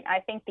great point. I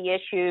think the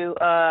issue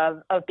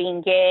of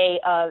being gay,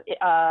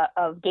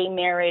 of gay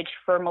marriage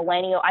for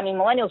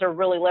millennials are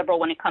really liberal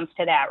when it comes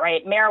to that,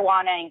 right?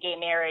 Marijuana and gay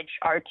marriage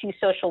are two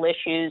social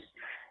issues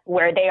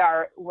where they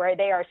are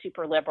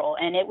super liberal.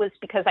 And it was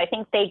because I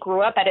think they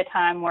grew up at a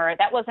time where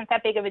that wasn't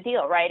that big of a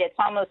deal, right? It's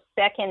almost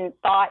second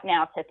thought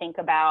now to think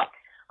about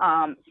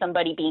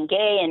somebody being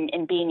gay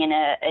and being in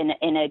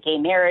a gay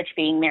marriage,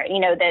 being married,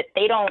 that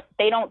they don't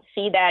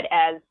see that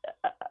as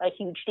a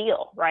huge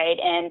deal, right?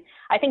 And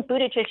I think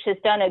Buttigieg has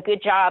done a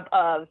good job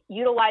of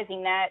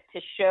utilizing that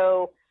to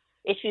show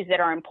issues that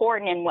are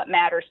important and what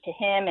matters to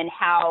him, and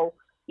how,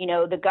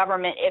 the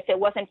government, if it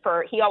wasn't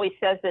for, he always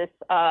says this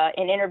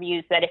in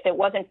interviews, that if it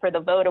wasn't for the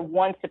vote of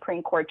one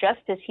Supreme Court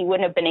justice, he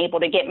wouldn't have been able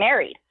to get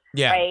married.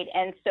 Yeah. Right.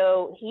 And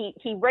so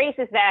he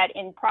raises that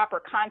in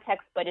proper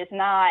context, but is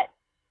not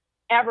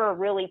ever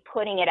really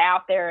putting it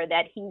out there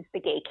that he's the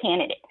gay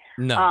candidate.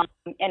 No.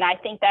 And I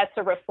think that's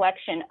a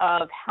reflection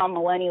of how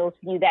millennials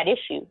view that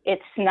issue.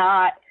 It's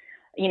not,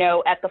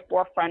 at the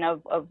forefront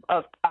of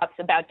thoughts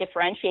about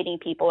differentiating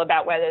people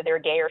about whether they're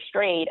gay or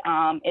straight.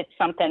 It's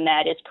something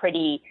that is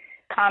pretty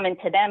common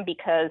to them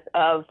because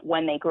of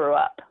when they grew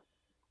up.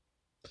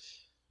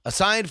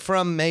 Aside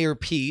from Mayor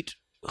Pete,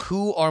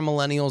 who are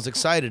millennials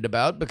excited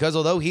about? Because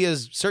although he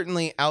has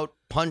certainly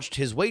outpunched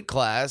his weight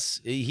class,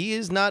 he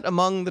is not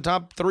among the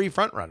top 3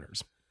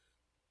 frontrunners.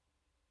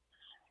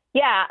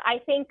 Yeah, I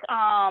think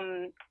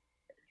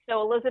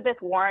so. Elizabeth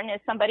Warren is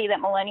somebody that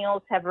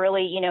millennials have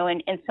really,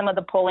 in some of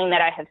the polling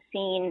that I have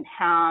seen,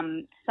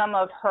 some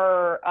of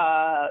her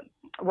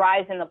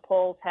rise in the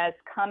polls has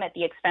come at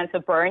the expense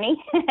of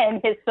Bernie,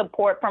 and his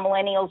support for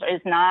millennials is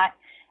not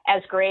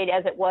as great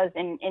as it was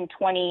in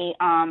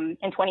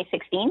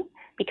 2016,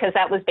 because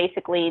that was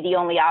basically the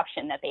only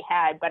option that they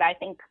had. But I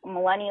think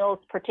millennials,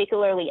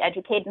 particularly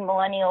educated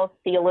millennials,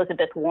 see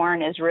Elizabeth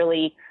Warren as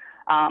really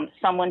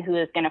someone who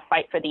is going to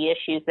fight for the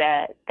issues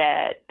that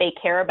they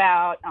care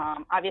about.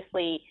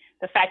 Obviously,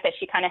 the fact that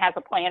she kind of has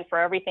a plan for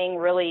everything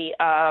really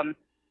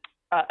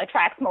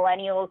attracts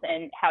millennials,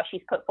 and how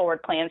she's put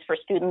forward plans for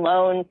student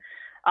loan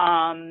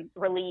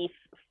relief,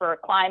 for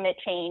climate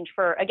change,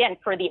 for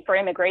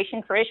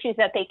immigration, for issues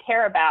that they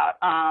care about.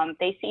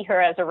 They see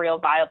her as a real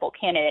viable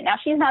candidate. Now,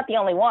 she's not the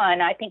only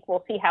one. I think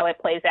we'll see how it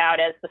plays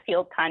out as the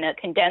field kind of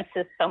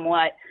condenses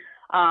somewhat.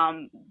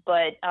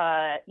 But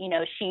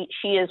she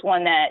is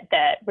one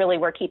that really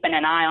we're keeping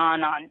an eye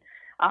on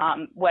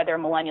whether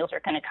millennials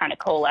are going to kind of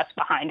coalesce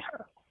behind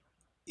her.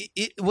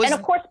 And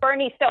of course,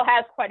 Bernie still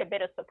has quite a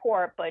bit of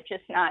support, but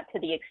just not to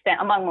the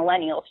extent among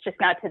millennials, just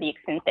not to the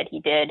extent that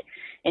he did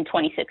in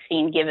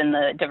 2016, given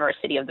the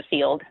diversity of the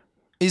field.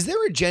 Is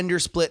there a gender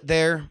split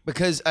there?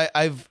 Because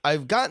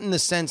I've gotten the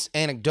sense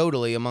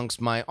anecdotally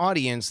amongst my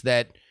audience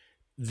that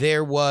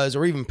there was,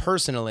 or even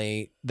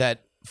personally,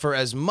 that for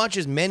as much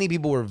as many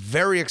people were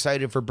very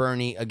excited for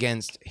Bernie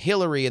against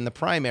Hillary in the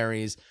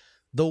primaries,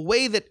 the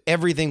way that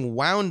everything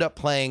wound up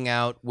playing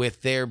out,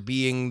 with there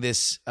being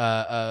this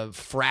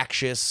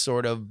fractious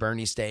sort of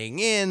Bernie staying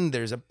in,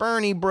 there's a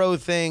Bernie bro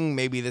thing.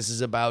 Maybe this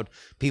is about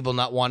people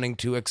not wanting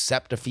to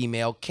accept a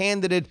female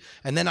candidate.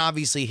 And then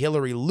obviously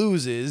Hillary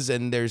loses,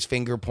 and there's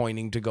finger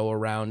pointing to go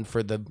around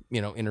for the,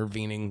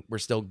 intervening. We're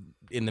still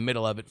in the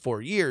middle of it,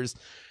 4 years.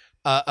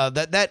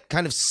 That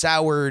kind of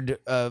soured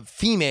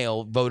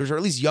female voters, or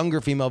at least younger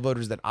female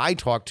voters that I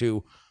talked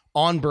to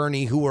on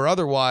Bernie, who were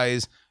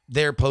otherwise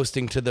they're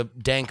posting to the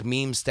dank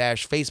meme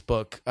stash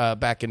Facebook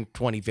back in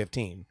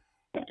 2015.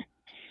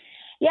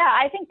 Yeah,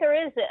 I think there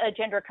is a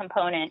gender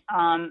component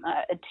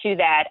to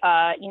that.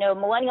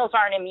 Millennials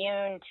aren't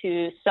immune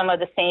to some of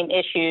the same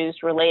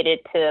issues related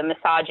to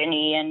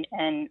misogyny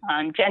and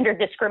gender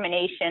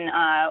discrimination.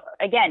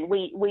 Again,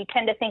 we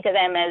tend to think of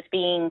them as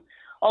being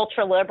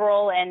ultra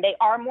liberal, and they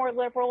are more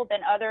liberal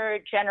than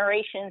other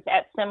generations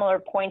at similar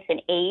points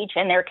in age,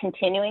 and they're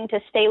continuing to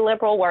stay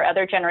liberal, where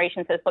other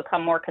generations have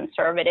become more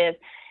conservative,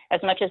 as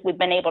much as we've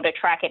been able to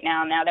track it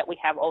now that we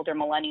have older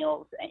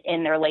millennials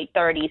in their late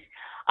 30s.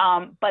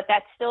 But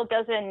that still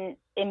doesn't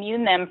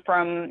immune them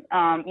from,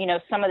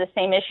 some of the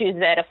same issues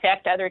that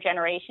affect other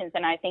generations.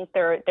 And I think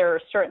there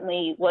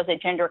certainly was a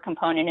gender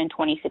component in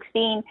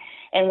 2016,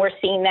 and we're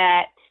seeing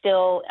that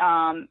still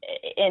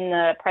in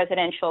the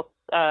presidential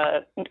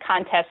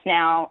contest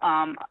now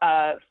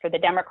for the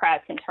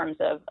Democrats, in terms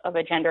of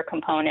a gender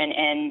component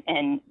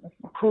and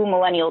who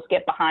millennials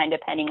get behind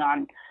depending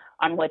on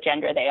what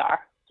gender they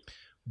are.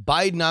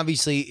 Biden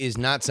obviously is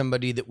not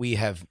somebody that we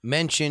have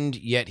mentioned,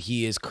 yet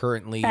he is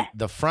currently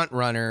the front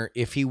runner.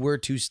 If he were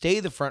to stay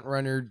the front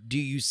runner, do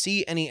you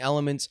see any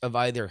elements of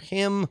either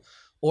him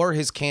or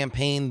his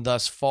campaign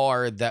thus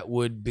far that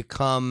would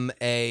become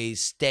a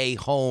stay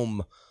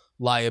home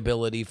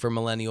liability for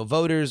millennial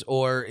voters?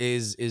 Or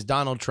is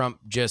Donald Trump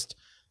just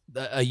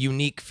a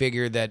unique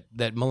figure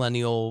that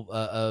millennial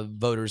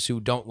voters who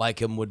don't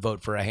like him would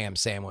vote for a ham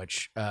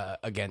sandwich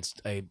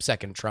against a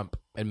second Trump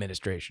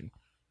administration?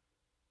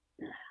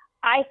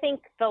 I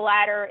think the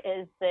latter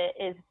is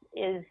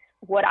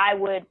what I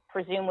would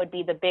presume would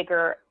be the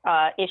bigger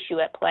issue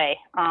at play.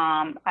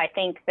 I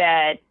think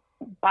that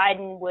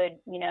Biden would,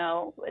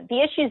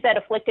 the issues that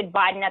afflicted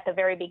Biden at the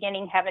very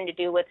beginning, having to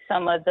do with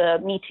some of the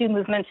Me Too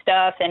movement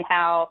stuff, and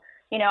how,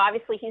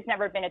 obviously he's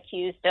never been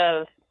accused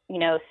of,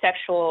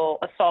 sexual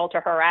assault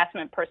or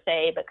harassment per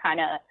se, but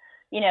kind of,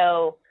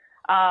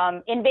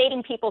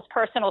 invading people's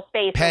personal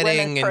space,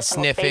 petting and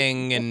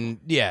sniffing space.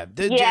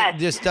 And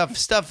just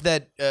stuff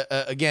that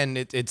again,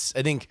 it's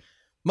I think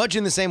much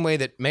in the same way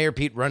that Mayor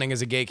Pete running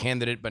as a gay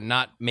candidate, but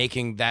not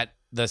making that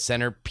the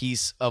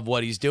centerpiece of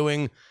what he's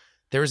doing.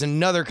 There is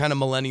another kind of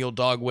millennial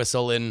dog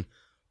whistle in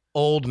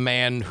old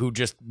man who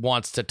just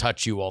wants to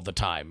touch you all the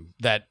time.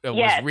 That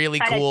was really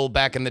cool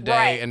back in the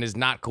day and is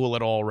not cool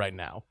at all right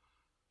now.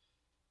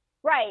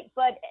 Right.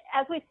 But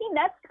as we've seen,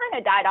 that's kind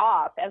of died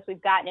off as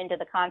we've gotten into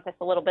the contest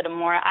a little bit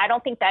more. I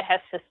don't think that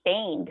has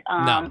sustained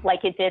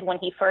like it did when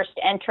he first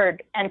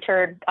entered as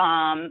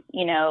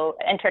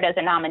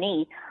a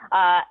nominee.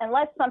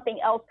 Unless something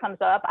else comes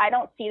up, I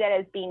don't see that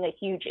as being a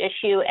huge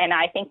issue. And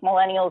I think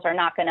millennials are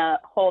not going to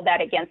hold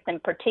that against him,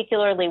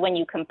 particularly when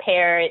you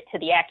compare it to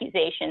the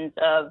accusations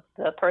of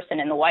the person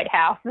in the White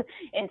House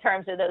in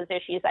terms of those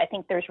issues. I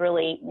think there's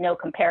really no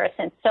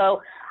comparison.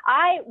 So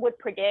I would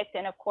predict,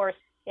 and of course,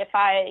 if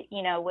I,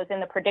 was in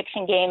the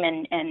prediction game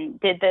and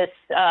did this,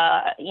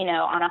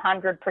 on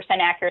 100%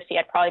 accuracy,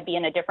 I'd probably be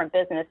in a different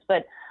business.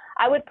 But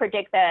I would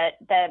predict that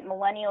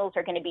millennials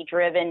are going to be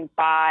driven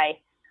by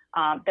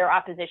their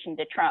opposition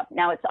to Trump.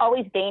 Now, it's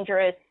always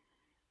dangerous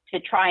to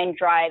try and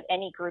drive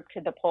any group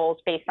to the polls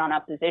based on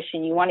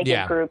opposition. You want to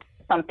give groups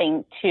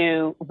something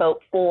to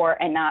vote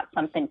for and not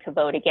something to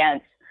vote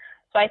against.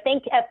 So I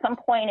think at some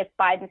point, if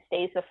Biden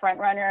stays the front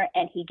runner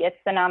and he gets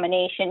the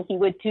nomination, he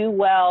would do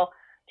well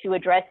to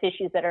address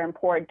issues that are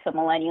important to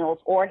millennials,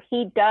 or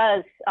he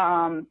does,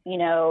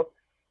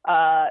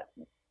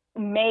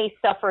 may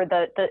suffer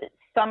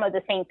some of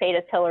the same fate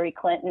as Hillary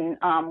Clinton,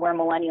 where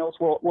millennials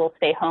will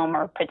stay home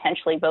or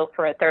potentially vote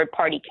for a third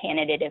party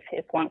candidate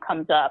if one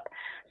comes up.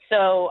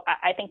 So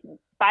I think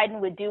Biden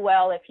would do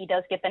well if he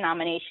does get the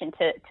nomination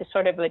to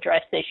sort of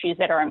address issues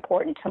that are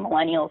important to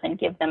millennials and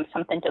give them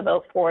something to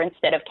vote for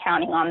instead of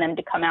counting on them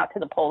to come out to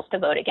the polls to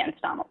vote against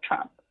Donald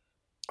Trump.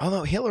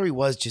 Although Hillary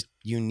was just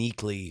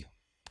uniquely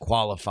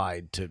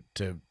qualified to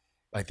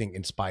I think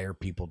inspire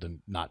people to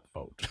not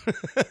vote.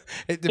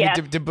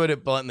 to put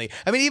it bluntly.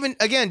 I mean, even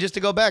again, just to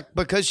go back,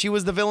 because she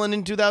was the villain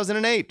in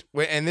 2008,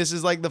 and this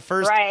is like the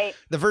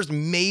first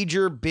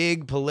major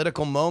big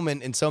political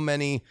moment in so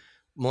many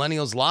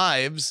millennials'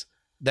 lives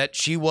that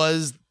she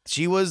was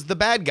the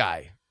bad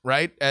guy,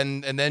 right?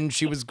 And then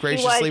she was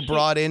graciously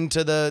brought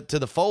into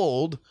the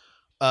fold.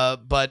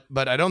 But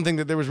I don't think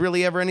that there was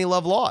really ever any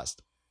love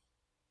lost.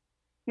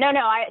 No,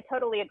 I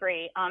totally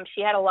agree.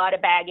 She had a lot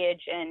of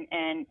baggage,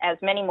 and as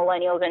many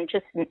millennials and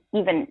just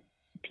even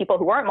people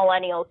who weren't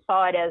millennials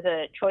saw it as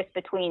a choice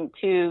between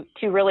two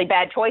really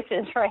bad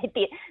choices, right?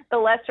 The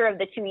lesser of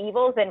the two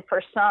evils. And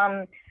for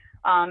some,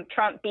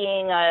 Trump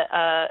being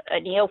a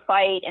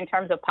neophyte in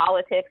terms of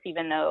politics,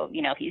 even though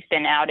he's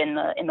been out in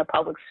the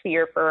public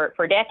sphere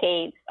for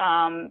decades,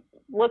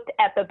 looked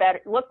as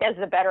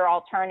the better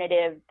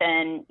alternative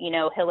than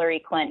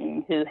Hillary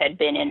Clinton, who had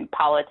been in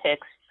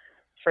politics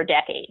for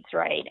decades,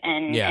 right?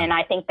 And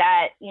I think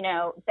that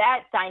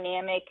that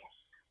dynamic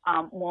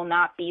will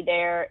not be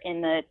there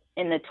in the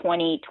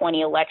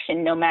 2020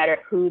 election, no matter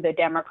who the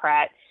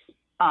Democrats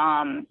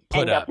end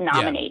up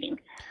nominating.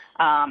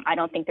 I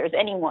don't think there's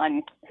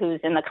anyone who's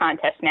in the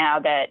contest now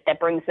that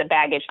brings the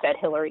baggage that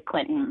Hillary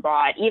Clinton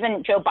brought.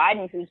 Even Joe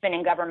Biden, who's been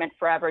in government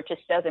forever,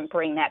 just doesn't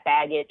bring that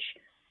baggage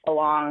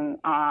along.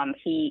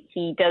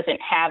 He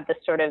doesn't have the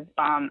sort of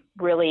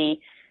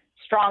really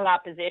strong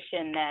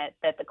opposition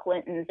that the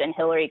Clintons and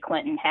Hillary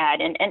Clinton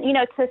had. And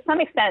to some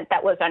extent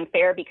that was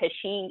unfair because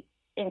she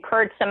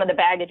incurred some of the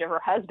baggage of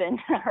her husband,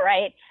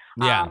 right?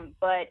 Yeah.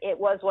 But it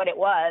was what it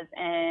was.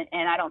 And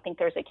I don't think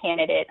there's a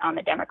candidate on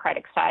the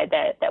Democratic side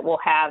that will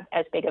have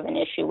as big of an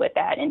issue with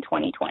that in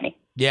 2020.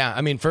 Yeah.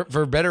 I mean,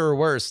 for better or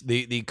worse,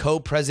 the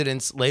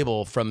co-president's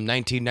label from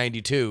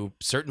 1992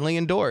 certainly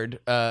endured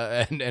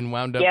and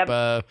wound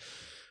up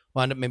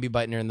maybe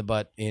biting her in the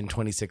butt in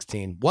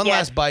 2016. One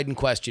last Biden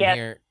question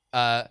here.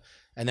 And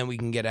then we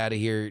can get out of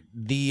here.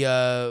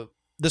 The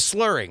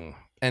slurring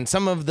and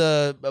some of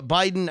the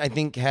Biden, I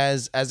think,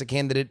 has as a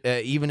candidate,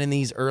 even in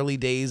these early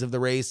days of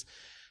the race,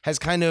 has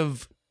kind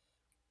of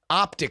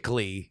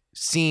optically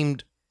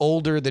seemed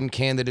older than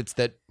candidates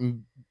that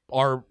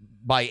are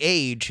by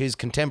age his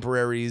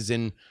contemporaries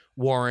in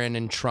Warren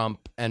and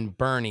Trump and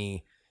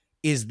Bernie.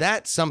 Is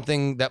that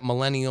something that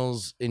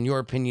millennials, in your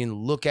opinion,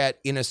 look at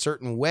in a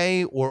certain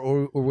way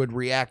or would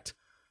react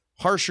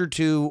harsher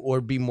to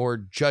or be more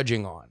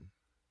judging on?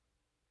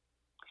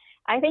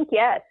 I think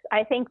yes.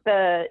 I think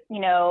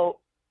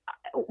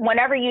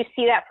whenever you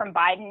see that from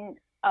Biden,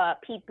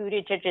 Pete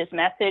Buttigieg's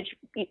message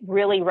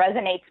really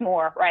resonates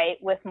more, right,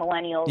 with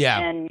millennials. Yeah.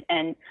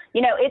 And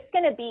it's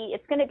going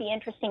to be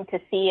interesting to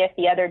see if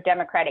the other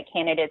Democratic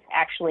candidates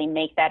actually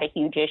make that a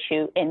huge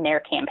issue in their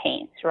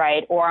campaigns,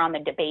 right, or on the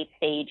debate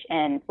stage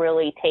and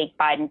really take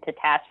Biden to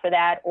task for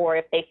that, or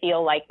if they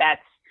feel like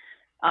that's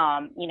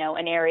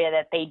an area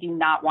that they do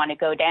not want to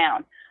go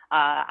down.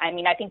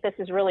 I think this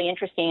is really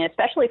interesting,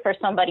 especially for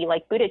somebody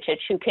like Buttigieg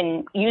who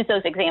can use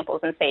those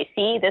examples and say,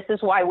 see, this is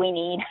why we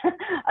need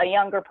a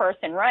younger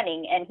person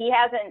running. And he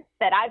hasn't,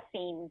 that I've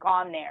seen,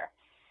 gone there.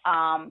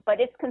 But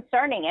it's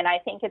concerning, and I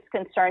think it's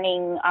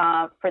concerning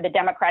for the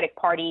Democratic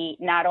Party,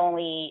 not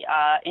only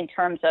in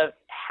terms of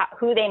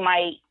who they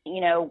might,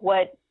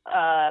 what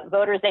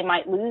voters they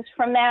might lose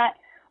from that,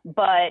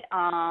 but,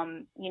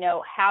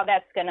 how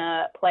that's going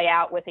to play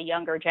out with a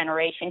younger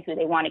generation who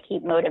they want to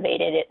keep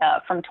motivated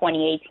from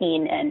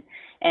 2018 and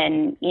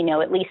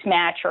at least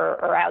match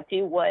or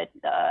outdo what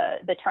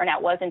the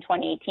turnout was in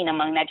 2018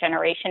 among that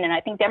generation. And I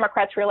think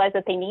Democrats realize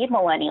that they need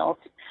millennials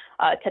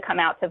to come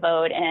out to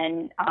vote.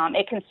 And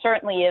it can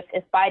certainly,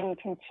 if Biden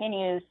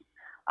continues,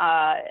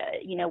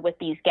 with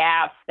these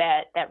gaffes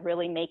that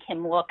really make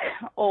him look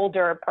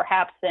older,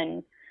 perhaps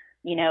than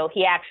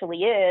he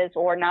actually is,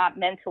 or not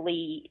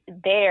mentally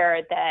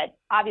there, that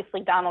obviously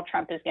Donald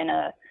Trump is going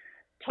to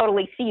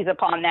totally seize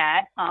upon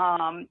that,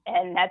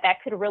 and that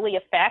could really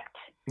affect.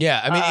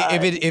 Yeah, I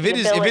mean, if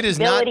it is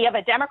not ability of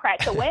a Democrat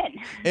to win,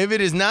 if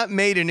it is not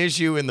made an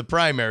issue in the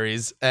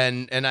primaries,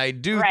 and I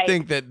do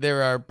think that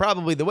there are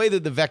probably the way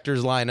that the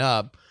vectors line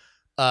up.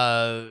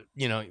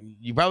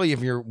 You probably,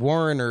 if you're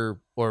Warren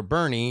or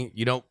Bernie,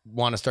 you don't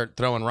want to start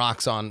throwing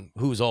rocks on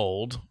who's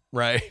old.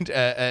 Right.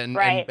 And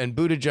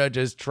Buttigieg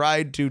has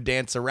tried to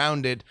dance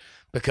around it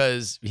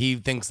because he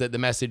thinks that the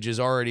message is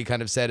already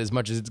kind of said as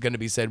much as it's going to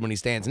be said when he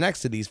stands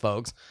next to these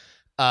folks.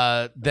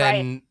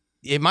 Then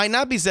it might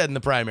not be said in the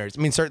primaries.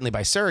 I mean, certainly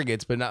by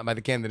surrogates, but not by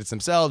the candidates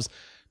themselves.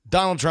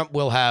 Donald Trump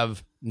will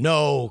have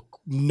no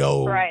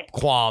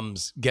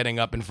qualms getting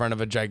up in front of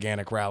a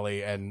gigantic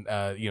rally and,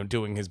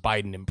 doing his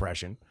Biden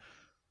impression.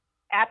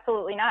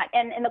 Absolutely not.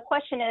 And the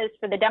question is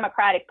for the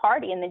Democratic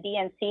Party and the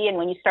DNC, and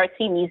when you start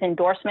seeing these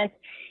endorsements,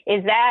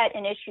 is that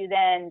an issue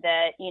then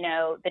that,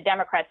 the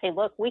Democrats say,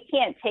 look, we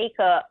can't take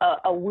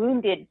a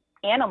wounded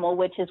animal,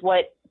 which is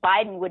what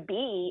Biden would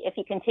be if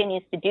he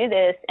continues to do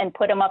this, and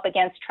put him up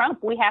against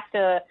Trump. We have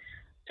to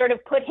sort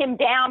of put him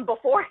down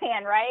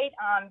beforehand, right?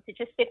 To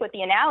just stick with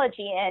the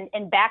analogy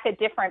and back a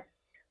different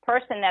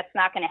person that's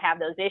not going to have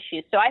those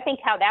issues. So I think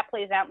how that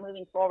plays out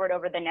moving forward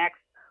over the next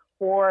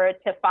 4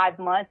 to 5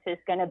 months is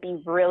going to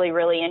be really,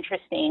 really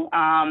interesting,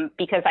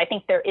 because I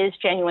think there is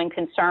genuine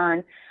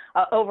concern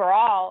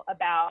overall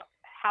about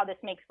how this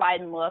makes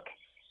Biden look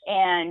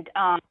and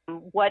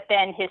what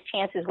then his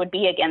chances would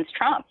be against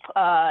Trump.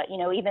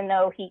 Even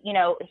though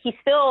he's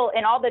still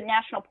in all the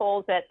national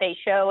polls that they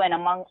show and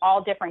among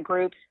all different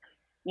groups,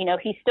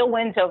 he still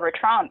wins over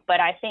Trump.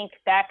 But I think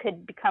that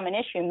could become an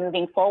issue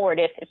moving forward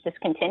if this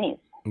continues.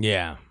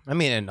 Yeah. I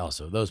mean, and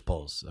also those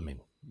polls,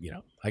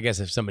 I guess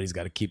if somebody's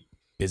got to keep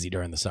busy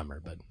during the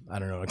summer, but I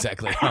don't know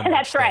exactly how much.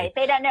 That's right.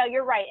 They don't know.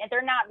 You're right. And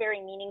they're not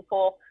very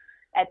meaningful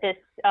at this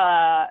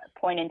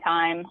point in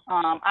time.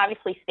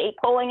 Obviously, state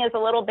polling is a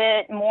little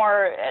bit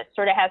more,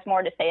 sort of has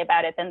more to say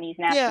about it than these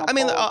national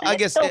polls. I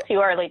guess it's still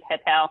too early to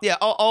tell. Yeah,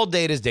 all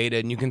data is data,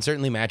 and you can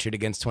certainly match it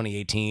against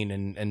 2018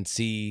 and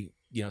see,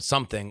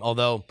 something.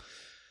 Although,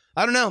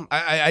 I don't know.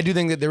 I do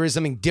think that there is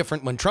something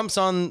different when Trump's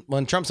on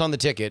the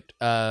ticket.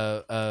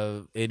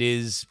 It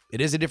is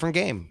a different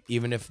game,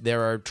 even if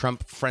there are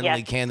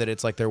Trump-friendly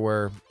candidates like there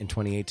were in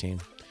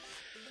 2018.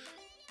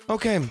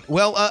 Okay,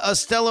 well,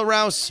 Stella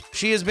Rouse,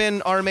 she has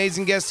been our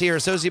amazing guest here,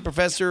 associate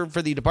professor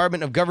for the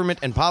Department of Government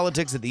and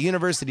Politics at the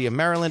University of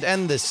Maryland,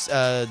 and this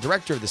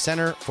director of the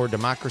Center for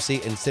Democracy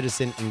and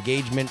Citizen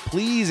Engagement.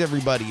 Please,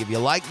 everybody, if you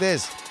like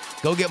this,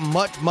 go get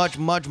much, much,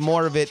 much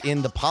more of it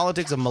in The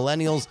Politics of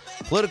Millennials,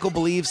 Political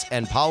Beliefs,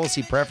 and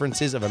Policy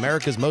Preferences of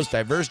America's Most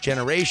Diverse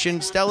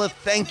Generation. Stella,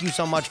 thank you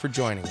so much for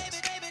joining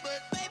us.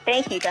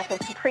 Thank you, Justin.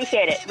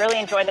 Appreciate it. Really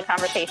enjoyed the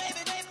conversation.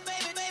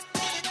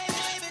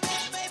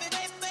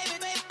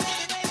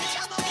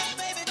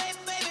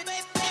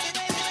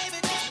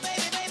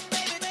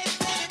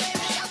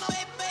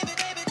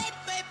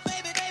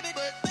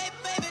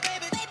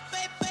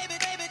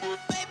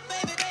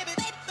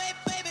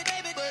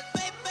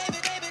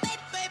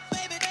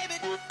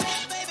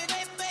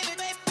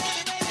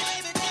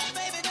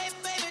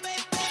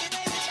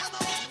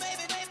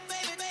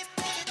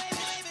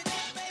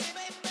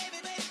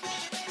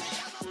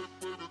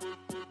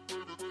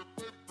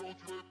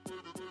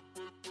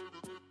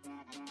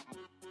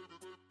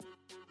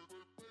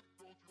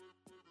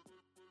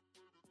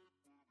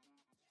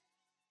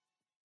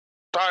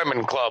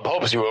 Diamond Club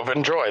hopes you have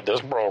enjoyed this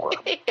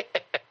program.